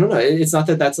I don't know. It's not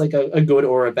that that's like a good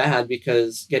or a bad,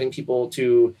 because getting people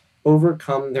to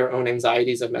overcome their own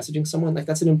anxieties of messaging someone, like,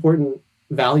 that's an important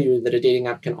value that a dating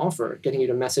app can offer. Getting you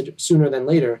to message sooner than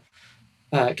later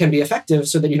can be effective,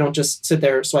 so that you don't just sit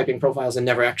there swiping profiles and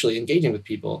never actually engaging with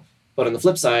people. But on the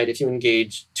flip side, if you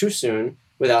engage too soon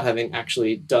without having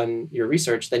actually done your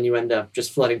research, then you end up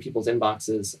just flooding people's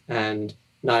inboxes and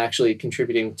not actually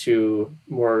contributing to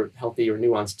more healthy or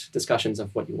nuanced discussions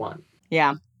of what you want.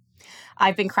 Yeah.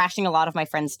 I've been crashing a lot of my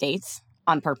friends' dates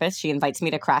on purpose. She invites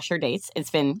me to crash her dates. It's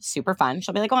been super fun.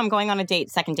 She'll be like, oh, I'm going on a date,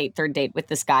 second date, third date with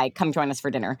this guy. Come join us for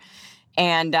dinner.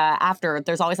 And after,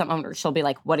 there's always that moment where she'll be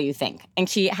like, what do you think? And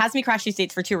she has me crash these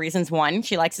dates for 2 reasons. One,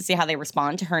 she likes to see how they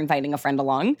respond to her inviting a friend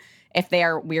along. If they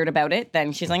are weird about it,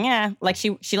 then she's like, yeah. Like,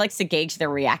 she likes to gauge their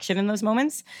reaction in those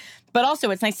moments. But also,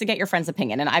 it's nice to get your friend's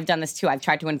opinion. And I've done this too. I've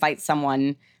tried to invite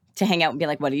someone to hang out and be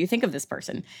like, what do you think of this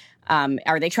person?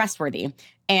 Are they trustworthy?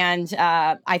 And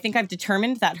I think I've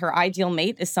determined that her ideal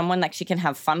mate is someone that she can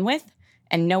have fun with.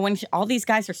 And all these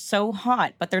guys are so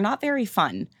hot, but they're not very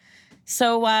fun.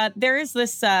 So there is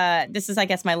this, this is, I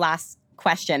guess, my last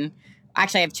question.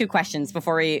 Actually, I have 2 questions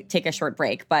before we take a short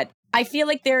break. But I feel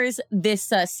like there is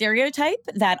this stereotype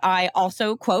that I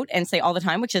also quote and say all the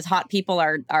time, which is hot people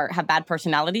have bad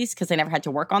personalities because they never had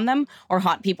to work on them, or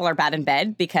hot people are bad in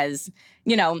bed because,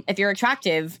 you know, if you're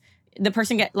attractive, the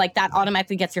person that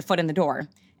automatically gets your foot in the door.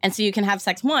 And so you can have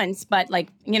sex once, but, like,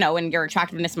 you know, and your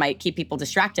attractiveness might keep people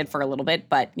distracted for a little bit,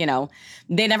 but, you know,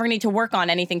 they never need to work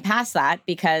on anything past that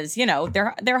because, you know,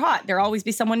 they're hot. There'll always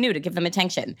be someone new to give them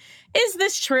attention. Is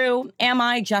this true? Am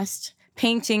I just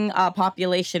painting a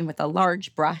population with a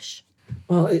large brush?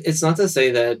 Well, it's not to say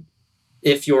that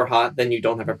if you're hot, then you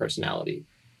don't have a personality.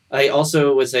 I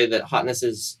also would say that hotness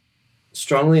is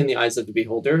strongly in the eyes of the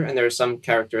beholder, and there are some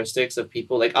characteristics of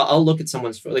people. Like I'll look at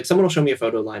someone's like someone will show me a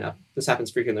photo lineup. This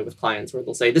happens frequently with clients where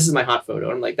they'll say, "This is my hot photo."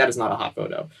 And I'm like, "That is not a hot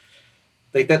photo.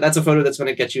 Like that's a photo that's going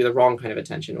to get you the wrong kind of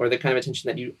attention, or the kind of attention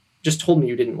that you just told me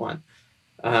you didn't want."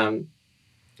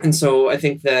 And so I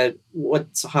think that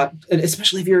what's hot,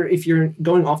 especially if you're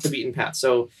going off the beaten path,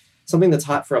 so something that's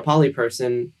hot for a poly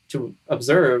person to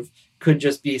observe could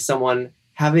just be someone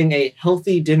having a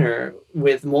healthy dinner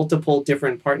with multiple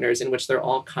different partners in which they're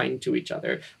all kind to each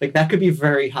other. Like that could be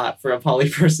very hot for a poly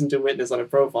person to witness on a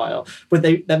profile, but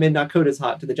that may not code as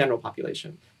hot to the general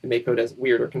population. It may code as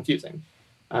weird or confusing.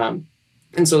 And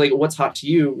so like what's hot to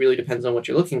you really depends on what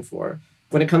you're looking for.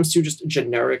 When it comes to just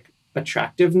generic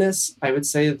attractiveness, I would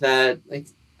say that like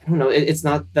I don't know, it's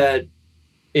not that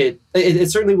it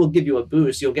certainly will give you a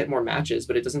boost. You'll get more matches,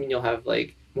 but it doesn't mean you'll have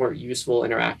like more useful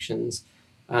interactions.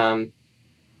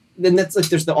 Then that's like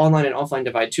there's the online and offline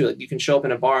divide too. Like you can show up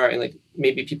in a bar and like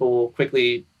maybe people will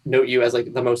quickly note you as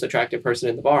like the most attractive person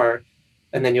in the bar,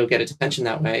 and then you'll get attention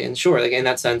that way. And sure, like in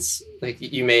that sense, like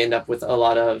you may end up with a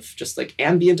lot of just like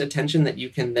ambient attention that you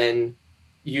can then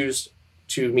use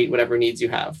to meet whatever needs you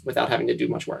have without having to do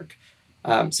much work.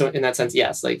 So in that sense,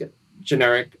 yes, like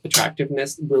generic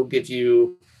attractiveness will give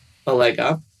you a leg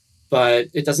up, but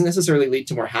it doesn't necessarily lead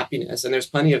to more happiness. And there's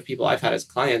plenty of people I've had as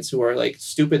clients who are like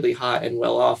stupidly hot and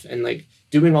well off and like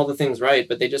doing all the things right,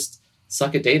 but they just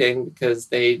suck at dating because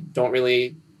they don't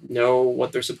really know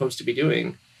what they're supposed to be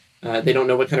doing. They don't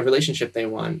know what kind of relationship they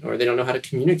want, or they don't know how to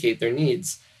communicate their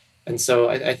needs. And so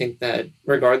I think that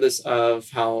regardless of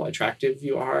how attractive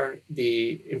you are,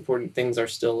 the important things are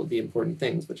still the important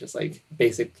things, which is like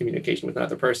basic communication with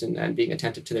another person and being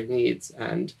attentive to their needs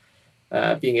and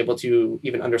being able to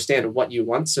even understand what you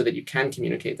want so that you can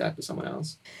communicate that to someone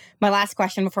else. My last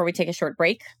question before we take a short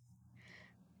break.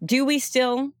 Do we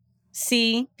still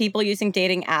see people using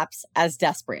dating apps as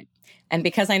desperate? And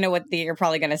because I know what you're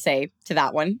probably going to say to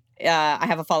that one, I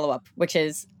have a follow-up, which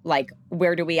is like,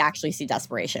 where do we actually see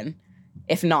desperation,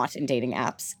 if not in dating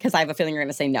apps? Because I have a feeling you're going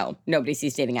to say no. Nobody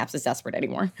sees dating apps as desperate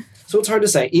anymore. So it's hard to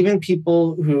say. Even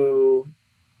people who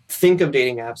think of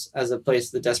dating apps as a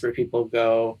place that desperate people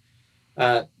go,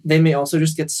 they may also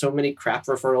just get so many crap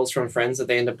referrals from friends that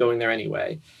they end up going there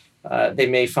anyway. They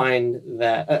may find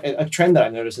that a trend that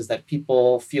I've noticed is that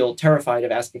people feel terrified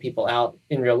of asking people out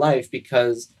in real life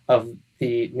because of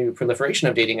the new proliferation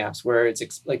of dating apps, where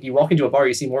it's like you walk into a bar,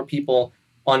 you see more people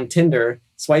on Tinder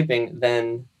swiping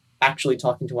than actually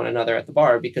talking to one another at the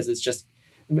bar, because it's just,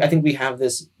 I think we have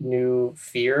this new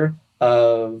fear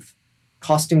of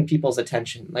costing people's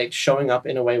attention, like showing up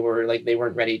in a way where like they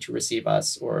weren't ready to receive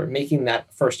us, or making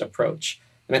that first approach.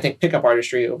 And I think pickup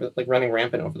artistry over like running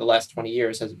rampant over the last 20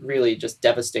 years has really just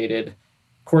devastated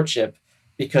courtship,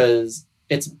 because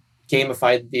it's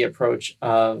gamified the approach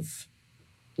of,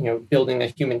 you know, building a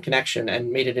human connection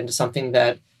and made it into something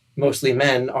that mostly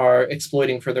men are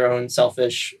exploiting for their own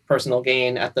selfish personal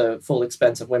gain at the full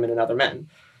expense of women and other men.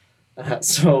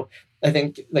 So I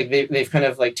think like they've kind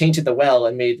of like tainted the well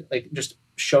and made like just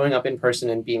showing up in person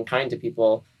and being kind to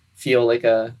people feel like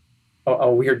a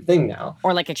weird thing now.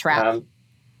 Or like a trap.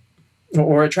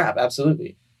 Or a trap,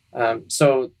 absolutely.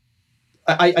 So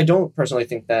I don't personally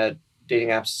think that dating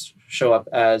apps show up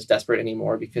as desperate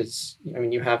anymore, because I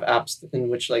mean you have apps in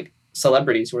which like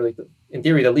celebrities who are like in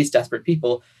theory the least desperate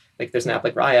people, like there's an app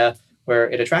like Raya where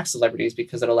it attracts celebrities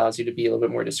because it allows you to be a little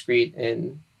bit more discreet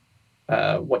in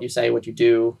what you say, what you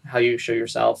do, how you show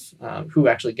yourself, who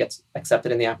actually gets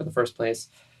accepted in the app in the first place.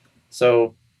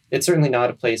 So it's certainly not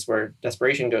a place where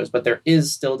desperation goes, but there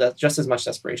is still just as much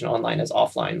desperation online as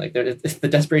offline. Like the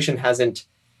desperation hasn't,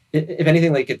 if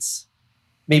anything, like it's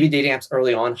maybe dating apps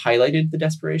early on highlighted the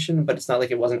desperation, but it's not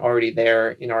like it wasn't already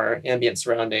there in our ambient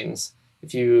surroundings.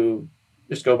 If you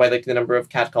just go by like the number of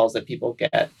catcalls that people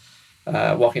get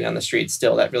walking down the street,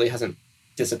 still that really hasn't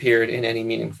disappeared in any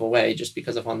meaningful way just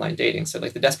because of online dating. So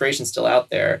like the desperation's still out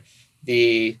there.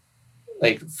 The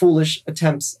like foolish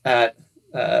attempts at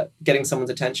getting someone's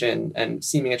attention and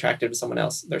seeming attractive to someone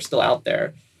else, they're still out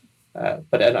there.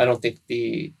 But I don't think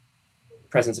the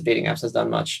presence of dating apps has done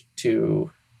much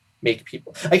to make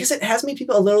people, I guess it has made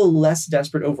people a little less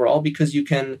desperate overall, because you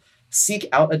can seek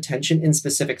out attention in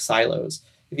specific silos.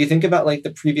 If you think about like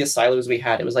the previous silos we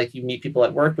had, it was like you meet people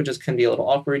at work, which is can be a little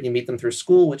awkward. You meet them through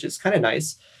school, which is kind of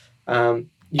nice. And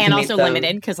also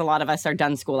limited, because a lot of us are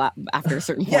done school after a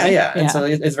certain point. Yeah. And so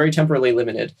it's very temporally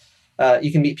limited.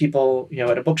 You can meet people, you know,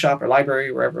 at a bookshop or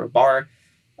library, wherever, a bar.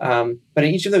 But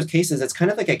in each of those cases, it's kind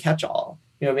of like a catch-all.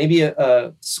 You know, maybe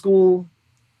a school,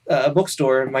 a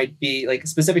bookstore might be like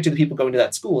specific to the people going to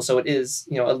that school. So it is,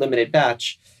 you know, a limited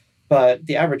batch. But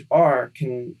the average bar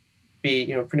can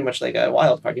be, pretty much like a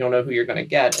wild card. You don't know who you're going to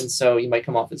get. And so you might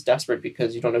come off as desperate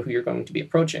because you don't know who you're going to be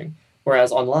approaching.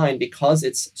 Whereas online, because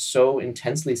it's so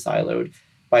intensely siloed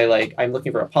by like, I'm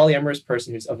looking for a polyamorous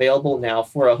person who's available now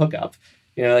for a hookup,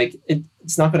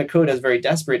 it's not going to code as very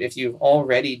desperate if you've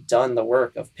already done the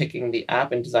work of picking the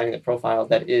app and designing the profile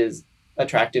that is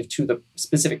attractive to the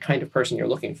specific kind of person you're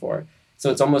looking for.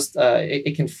 So it's almost,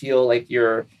 it can feel like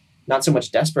you're not so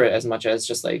much desperate as much as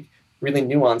just like really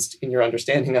nuanced in your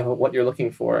understanding of what you're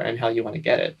looking for and how you want to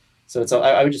get it. So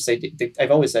I would just say,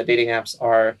 I've always said dating apps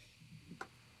are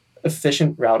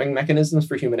efficient routing mechanisms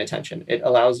for human attention. It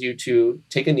allows you to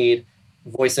take a need,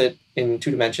 voice it in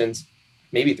 2 dimensions,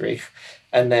 maybe 3,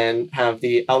 and then have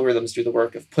the algorithms do the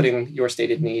work of putting your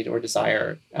stated need or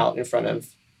desire out in front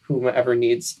of whomever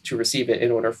needs to receive it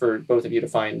in order for both of you to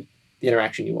find the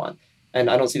interaction you want. And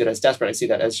I don't see that as desperate. I see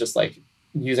that as just like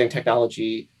using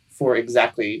technology for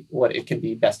exactly what it can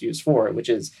be best used for, which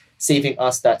is saving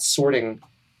us that sorting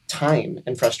time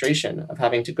and frustration of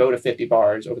having to go to 50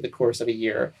 bars over the course of a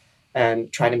year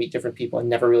and try to meet different people and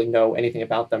never really know anything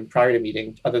about them prior to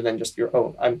meeting, other than just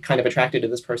I'm kind of attracted to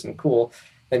this person. Cool.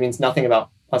 That means nothing about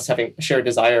us having a shared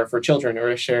desire for children or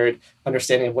a shared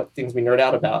understanding of what things we nerd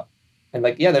out about. And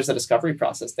like, yeah, there's a discovery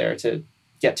process there to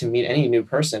get to meet any new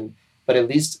person. But at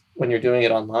least when you're doing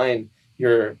it online,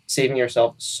 you're saving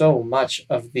yourself so much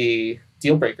of the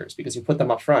deal breakers because you put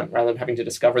them up front rather than having to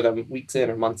discover them weeks in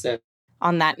or months in.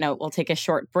 On that note, we'll take a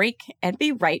short break and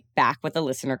be right back with a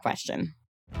listener question.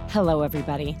 Hello,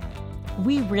 everybody.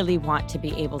 We really want to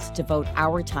be able to devote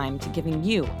our time to giving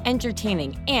you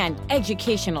entertaining and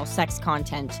educational sex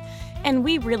content, and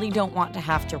we really don't want to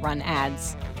have to run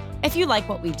ads. If you like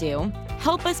what we do,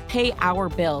 help us pay our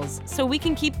bills so we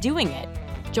can keep doing it.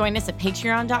 Join us at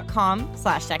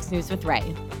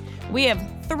patreon.com/sexnewswithray. We have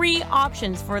 3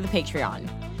 options for the Patreon.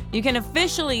 You can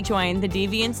officially join the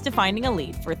Deviants Defining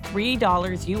Elite for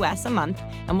 $3 US a month,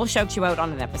 and we'll shout you out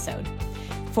on an episode.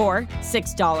 For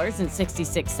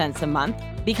 $6.66 a month,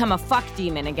 become a fuck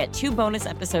demon and get 2 bonus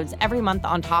episodes every month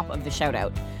on top of the shout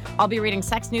out. I'll be reading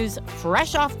sex news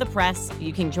fresh off the press.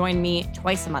 You can join me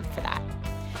twice a month for that.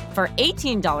 For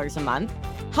 $18 a month,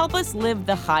 help us live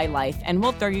the high life and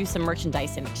we'll throw you some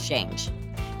merchandise in exchange.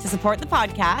 To support the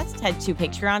podcast, head to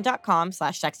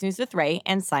patreon.com/sexnewswithray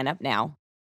and sign up now.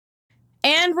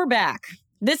 And we're back.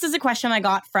 This is a question I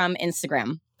got from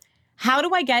Instagram. How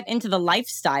do I get into the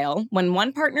lifestyle when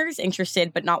one partner is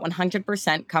interested but not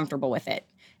 100% comfortable with it?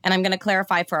 And I'm going to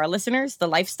clarify for our listeners, the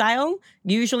lifestyle,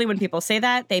 usually when people say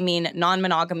that, they mean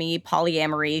non-monogamy,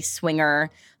 polyamory,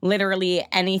 swinger, literally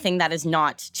anything that is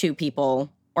not 2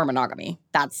 people or monogamy.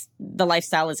 That's the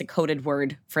lifestyle is a coded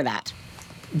word for that.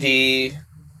 The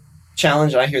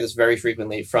challenge, and I hear this very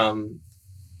frequently from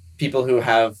people who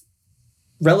have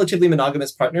relatively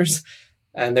monogamous partners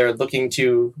and they're looking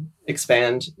to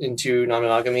expand into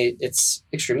non-monogamy, it's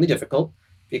extremely difficult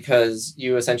because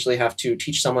you essentially have to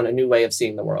teach someone a new way of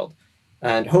seeing the world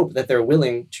and hope that they're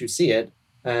willing to see it,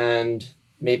 and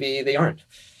maybe they aren't.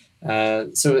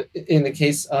 So in the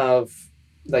case of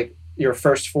like your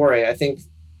first foray, I think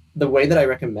the way that I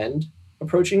recommend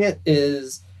approaching it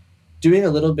is doing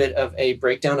a little bit of a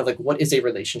breakdown of like, what is a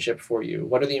relationship for you?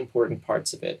 What are the important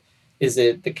parts of it? Is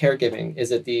it the caregiving?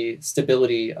 Is it the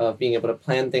stability of being able to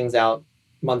plan things out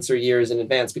months or years in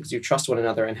advance because you trust one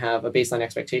another and have a baseline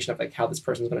expectation of like how this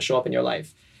person is going to show up in your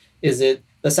life? Is it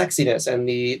the sexiness and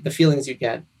the feelings you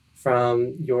get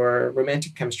from your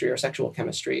romantic chemistry or sexual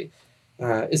chemistry?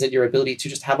 Is it your ability to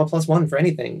just have a +1 for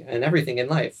anything and everything in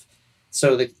life?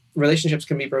 So the relationships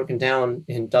can be broken down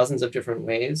in dozens of different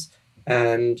ways.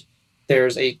 And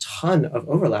there's a ton of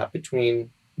overlap between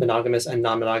monogamous and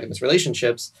non-monogamous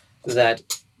relationships that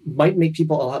might make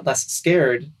people a lot less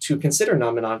scared to consider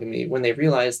non-monogamy when they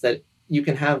realize that you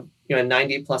can have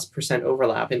 90+%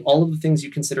 overlap in all of the things you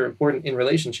consider important in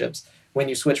relationships when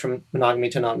you switch from monogamy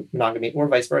to non-monogamy, or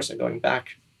vice versa, going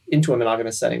back into a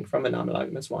monogamous setting from a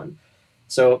non-monogamous one.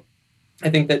 So I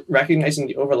think that recognizing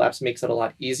the overlaps makes it a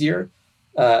lot easier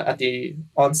at the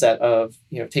onset of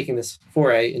taking this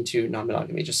foray into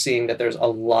non-monogamy, just seeing that there's a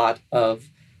lot of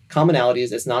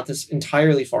commonalities. It's not this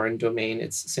entirely foreign domain.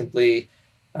 It's simply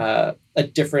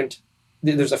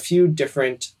there's a few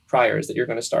different priors that you're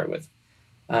going to start with.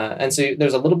 And so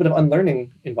there's a little bit of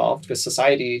unlearning involved because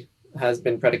society has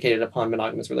been predicated upon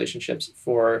monogamous relationships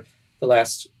for the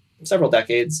last several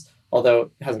decades, although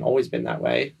it hasn't always been that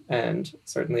way. And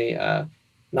certainly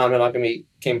non-monogamy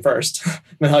came first.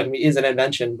 Monogamy is an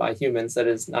invention by humans that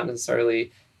is not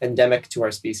necessarily endemic to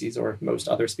our species or most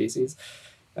other species.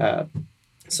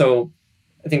 So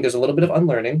I think there's a little bit of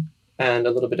unlearning and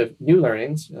a little bit of new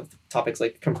learnings of topics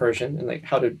like compersion and like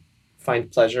how to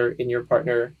find pleasure in your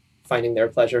partner finding their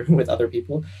pleasure with other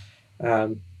people.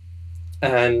 And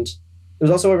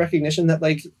there's also a recognition that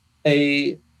like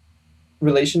a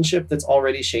relationship that's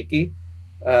already shaky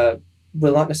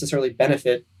will not necessarily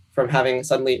benefit from having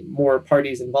suddenly more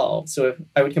parties involved. So if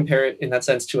I would compare it in that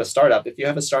sense to a startup. If you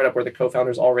have a startup where the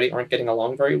co-founders already aren't getting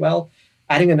along very well,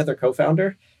 adding another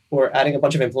co-founder or adding a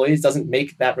bunch of employees doesn't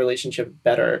make that relationship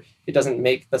better. It doesn't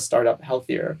make the startup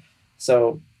healthier.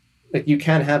 So like you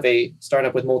can have a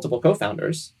startup with multiple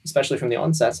co-founders, especially from the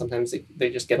onset. Sometimes they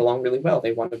just get along really well.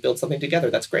 They want to build something together.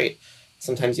 That's great.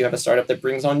 Sometimes you have a startup that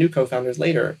brings on new co-founders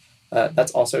later.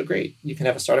 That's also great. You can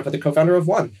have a startup with a co-founder of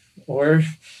one or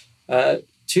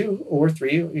 2 or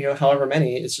 3, however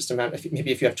many. It's just a matter of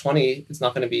maybe if you have 20, it's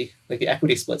not going to be like the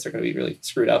equity splits are going to be really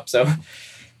screwed up. So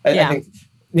I think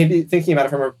maybe thinking about it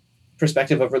from a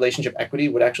perspective of relationship equity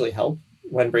would actually help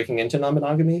when breaking into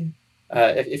non-monogamy.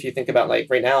 If you think about like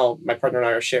right now, my partner and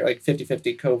I are share like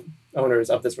 50-50 co-owners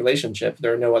of this relationship.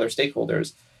 There are no other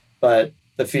stakeholders, but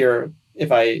the fear if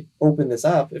I open this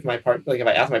up, if I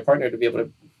ask my partner to be able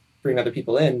to bring other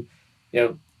people in,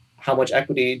 how much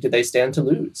equity do they stand to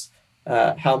lose?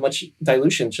 How much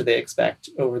dilution should they expect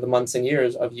over the months and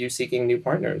years of you seeking new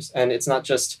partners? And it's not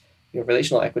just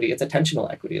relational equity, it's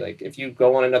attentional equity. Like if you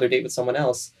go on another date with someone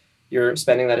else, you're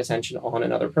spending that attention on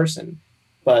another person.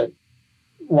 But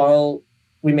while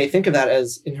we may think of that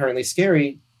as inherently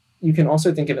scary, you can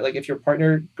also think of it like if your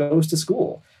partner goes to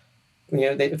school,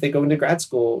 if they go into grad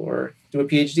school or do a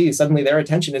PhD, suddenly their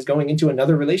attention is going into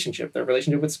another relationship, their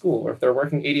relationship with school, or if they're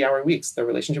working 80-hour weeks, their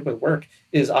relationship with work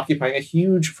is occupying a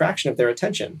huge fraction of their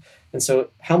attention. And so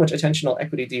how much attentional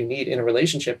equity do you need in a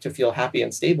relationship to feel happy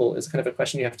and stable is kind of a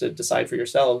question you have to decide for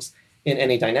yourselves in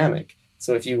any dynamic.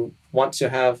 So if you want to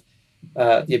have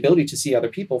the ability to see other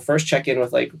people, first check in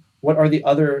with like, what are the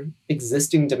other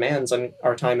existing demands on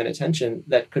our time and attention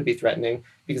that could be threatening?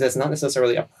 Because it's not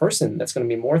necessarily a person that's going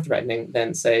to be more threatening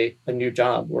than, say, a new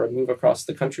job or a move across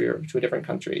the country or to a different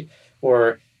country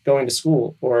or going to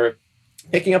school or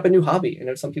picking up a new hobby.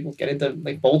 Some people get into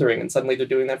like bouldering and suddenly they're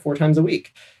doing that 4 times a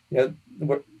week. When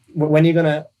are you going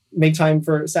to make time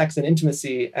for sex and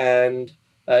intimacy and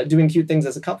doing cute things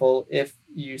as a couple if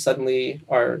you suddenly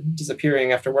are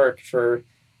disappearing after work for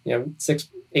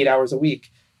 6-8 hours a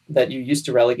week that you used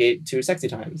to relegate to sexy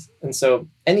times? And so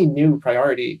any new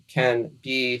priority can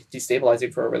be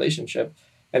destabilizing for a relationship.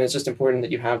 And it's just important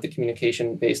that you have the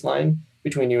communication baseline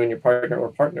between you and your partner or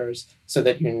partners so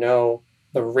that you know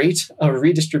the rate of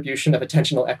redistribution of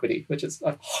attentional equity, which is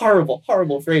a horrible,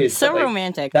 horrible phrase. So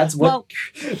romantic. That's what.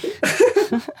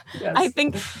 Yes. I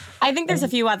think there's a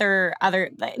few other.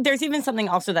 There's even something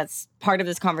also that's part of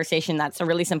this conversation that's a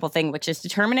really simple thing, which is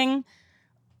determining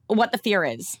what the fear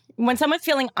is. When someone's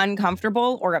feeling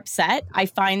uncomfortable or upset, I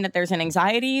find that there's an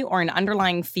anxiety or an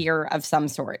underlying fear of some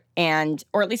sort,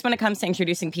 or at least when it comes to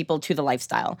introducing people to the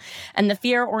lifestyle. And the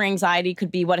fear or anxiety could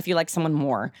be, what if you like someone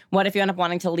more? What if you end up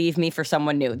wanting to leave me for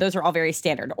someone new? Those are all very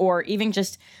standard. Or even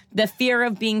just the fear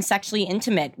of being sexually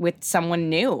intimate with someone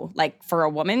new. Like for a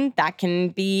woman, that can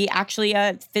be actually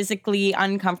a physically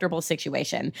uncomfortable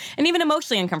situation. And even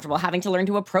emotionally uncomfortable, having to learn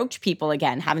to approach people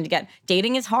again,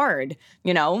 dating is hard,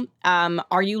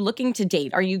 are you looking to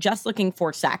date? Are you just looking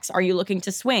for sex? Are you looking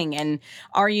to swing? And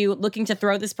are you looking to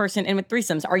throw this person in with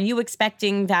threesomes? Are you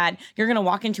expecting that you're going to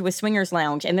walk into a swingers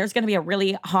lounge and there's going to be a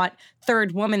really hot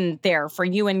third woman there for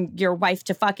you and your wife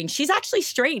to fuck? And she's actually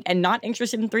straight and not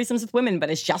interested in threesomes with women, but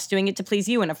is just doing it to please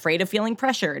you and afraid of feeling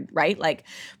pressured, right? Like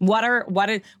what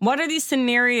are these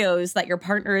scenarios that your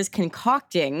partner is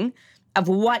concocting of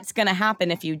what's going to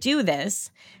happen if you do this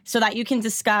so that you can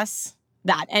discuss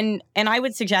that. And I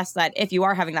would suggest that if you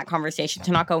are having that conversation,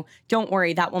 to not go, don't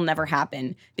worry, that will never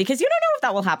happen, because you don't know if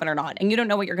that will happen or not. And you don't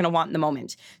know what you're going to want in the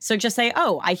moment. So just say,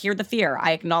 oh, I hear the fear.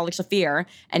 I acknowledge the fear.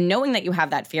 And knowing that you have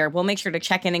that fear, we'll make sure to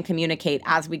check in and communicate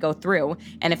as we go through.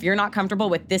 And if you're not comfortable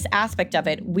with this aspect of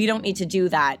it, we don't need to do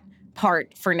that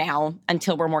part for now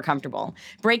until we're more comfortable.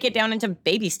 Break it down into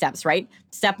baby steps, right?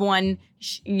 Step 1,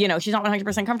 she's not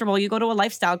 100% comfortable. You go to a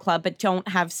lifestyle club, but don't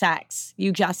have sex.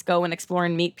 You just go and explore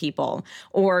and meet people,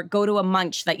 or go to a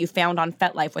munch that you found on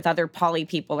FetLife with other poly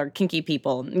people or kinky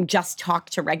people, and just talk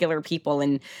to regular people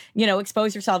and,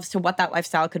 expose yourselves to what that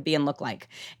lifestyle could be and look like.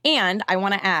 And I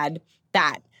want to add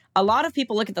that a lot of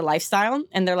people look at the lifestyle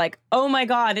and they're like, oh my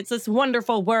God, it's this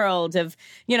wonderful world of,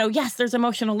 yes, there's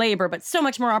emotional labor, but so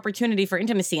much more opportunity for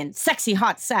intimacy and sexy,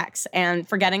 hot sex. And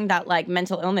forgetting that like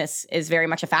mental illness is very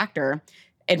much a factor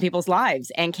in people's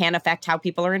lives and can affect how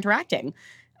people are interacting.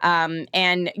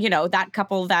 That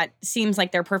couple that seems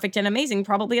like they're perfect and amazing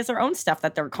probably has their own stuff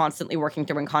that they're constantly working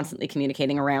through and constantly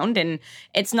communicating around. And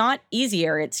it's not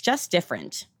easier. It's just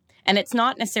different. And it's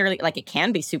not necessarily like it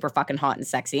can be super fucking hot and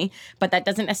sexy, but that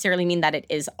doesn't necessarily mean that it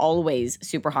is always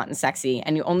super hot and sexy.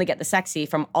 And you only get the sexy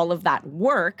from all of that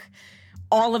work,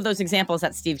 all of those examples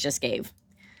that Steve just gave.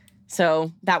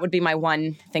 So that would be my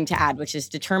one thing to add, which is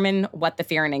determine what the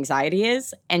fear and anxiety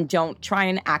is and don't try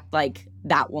and act like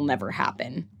that will never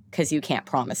happen because you can't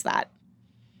promise that.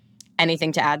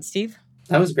 Anything to add, Steve?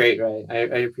 That was great, right?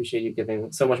 I appreciate you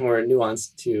giving so much more nuance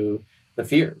to the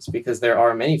fears because there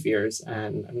are many fears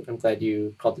and I'm glad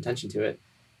you called attention to it.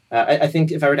 I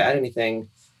think if I were to add anything,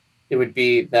 it would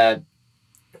be that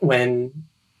when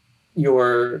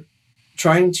you're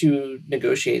trying to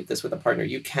negotiate this with a partner,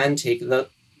 you can take the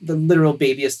literal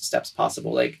babyest steps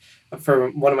possible. Like for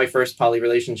one of my first poly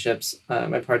relationships,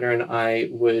 my partner and I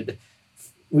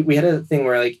we had a thing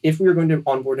where like if we were going to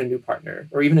onboard a new partner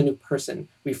or even a new person,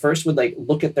 we first would like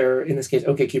look at their, in this case,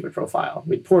 OkCupid profile.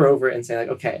 We'd pour over it and say like,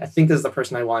 okay, I think this is the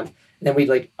person I want. And then we'd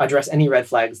like address any red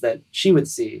flags that she would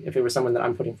see if it was someone that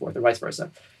I'm putting forth or vice versa.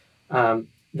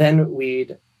 Then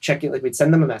we'd check it, like we'd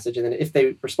send them a message. And then if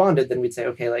they responded, then we'd say,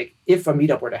 okay, like if a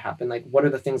meetup were to happen, like what are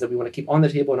the things that we want to keep on the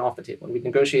table and off the table? And we'd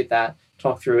negotiate that,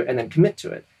 talk through it, and then commit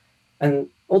to it. And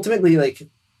ultimately, like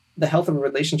the health of a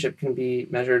relationship can be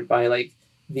measured by like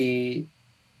the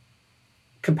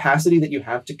capacity that you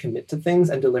have to commit to things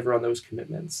and deliver on those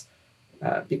commitments.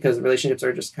 Because relationships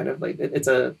are just kind of like, it's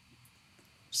a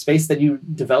space that you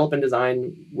develop and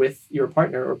design with your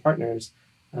partner or partners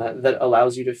that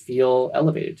allows you to feel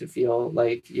elevated, to feel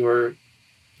like you're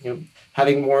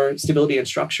having more stability and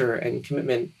structure and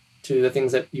commitment to the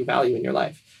things that you value in your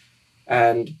life.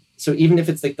 And so even if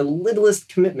it's like the littlest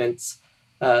commitments,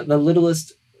 the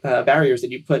littlest barriers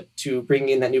that you put to bringing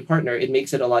in that new partner, it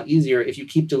makes it a lot easier if you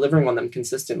keep delivering on them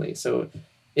consistently. So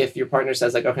if your partner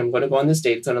says like, okay, I'm going to go on this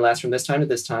date, it's going to last from this time to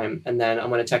this time, and then I'm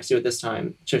going to text you at this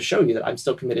time to show you that I'm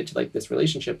still committed to like this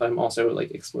relationship, but I'm also like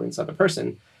exploring this other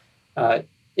person.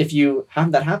 If you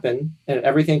have that happen and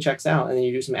everything checks out, and then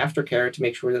you do some aftercare to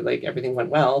make sure that like everything went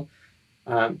well,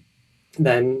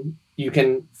 then you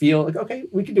can feel like, okay,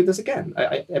 we can do this again.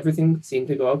 Everything seemed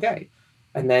to go okay.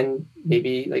 And then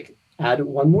maybe like add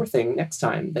one more thing next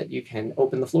time that you can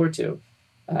open the floor to.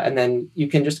 And then you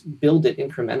can just build it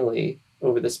incrementally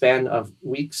over the span of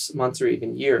weeks, months, or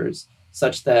even years,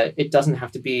 such that it doesn't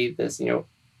have to be this,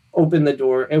 open the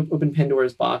door, open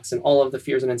Pandora's box and all of the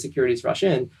fears and insecurities rush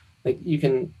in. Like you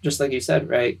can, just like you said,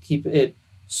 right, keep it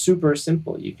super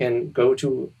simple. You can go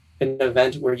to an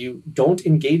event where you don't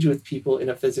engage with people in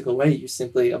a physical way. You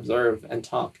simply observe and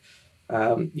talk.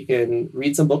 You can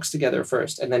read some books together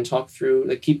first and then talk through,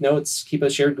 like keep notes, keep a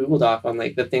shared Google Doc on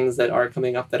like the things that are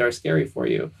coming up that are scary for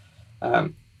you.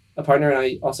 A partner and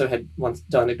I also had once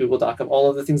done a Google Doc of all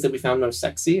of the things that we found most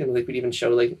sexy. And like we'd even show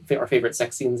like our favorite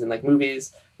sex scenes in like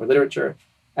movies or literature.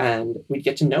 And we'd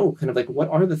get to know kind of like, what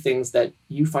are the things that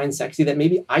you find sexy that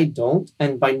maybe I don't?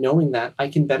 And by knowing that, I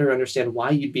can better understand why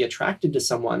you'd be attracted to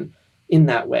someone in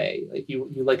that way. Like you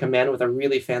like a man with a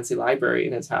really fancy library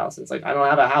in his house. It's like, I don't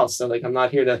have a house, so like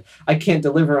I can't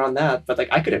deliver on that. But like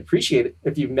I could appreciate it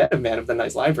if you met a man with a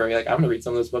nice library. Like I'm gonna read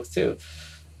some of those books too.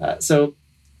 So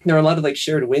there are a lot of like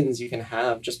shared wins you can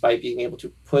have just by being able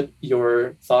to put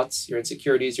your thoughts, your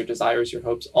insecurities, your desires, your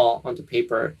hopes all onto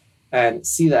paper and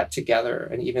see that together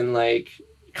and even like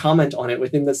comment on it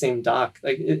within the same doc.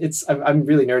 Like I'm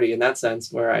really nerdy in that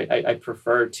sense where I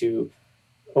prefer to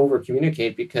over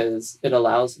communicate because it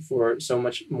allows for so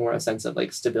much more a sense of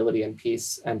like stability and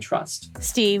peace and trust.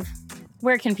 Steve,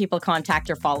 where can people contact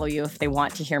or follow you if they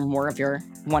want to hear more of your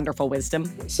wonderful wisdom?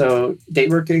 So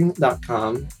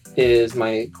dateworking.com is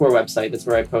my core website. That's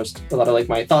where I post a lot of like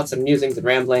my thoughts and musings and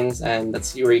ramblings. And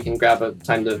that's where you can grab a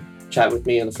time to chat with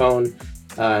me on the phone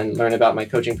and learn about my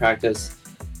coaching practice.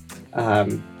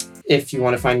 If you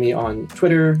want to find me on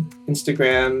Twitter,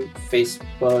 Instagram,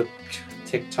 Facebook,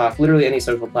 TikTok, literally any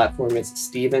social platform, it's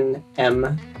Stephen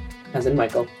M, as in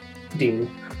Michael, Dean.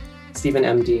 Stephen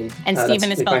M. Dean. And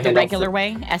Stephen is spelled the regular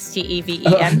way,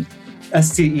 Steven.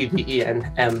 Steven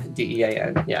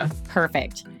MDean, yeah.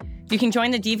 Perfect. You can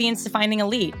join the Deviants Defining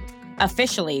Elite.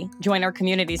 Officially join our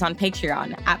communities on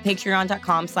Patreon at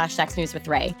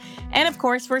patreon.com/sexnewswithray. And of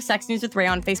course, we're Sex News with Ray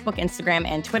on Facebook, Instagram,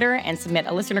 and Twitter, and submit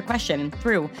a listener question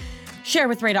through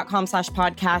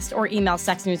sharewithray.com/podcast or email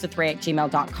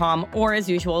sexnewswithray@gmail.com, or as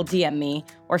usual, DM me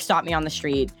or stop me on the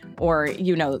street, or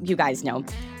you guys know.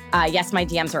 Yes, my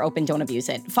DMs are open. Don't abuse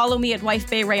it. Follow me at Wife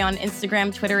Bay Ray on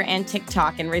Instagram, Twitter, and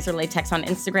TikTok, and Razor Latex on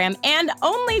Instagram, and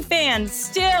OnlyFans.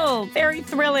 Still very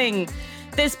thrilling.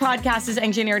 This podcast is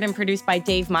engineered and produced by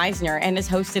Dave Meisner and is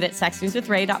hosted at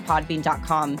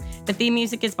sexnewswithray.podbean.com. The theme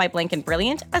music is by Blank and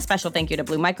Brilliant. A special thank you to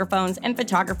Blue Microphones, and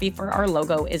photography for our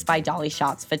logo is by Dolly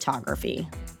Shots Photography.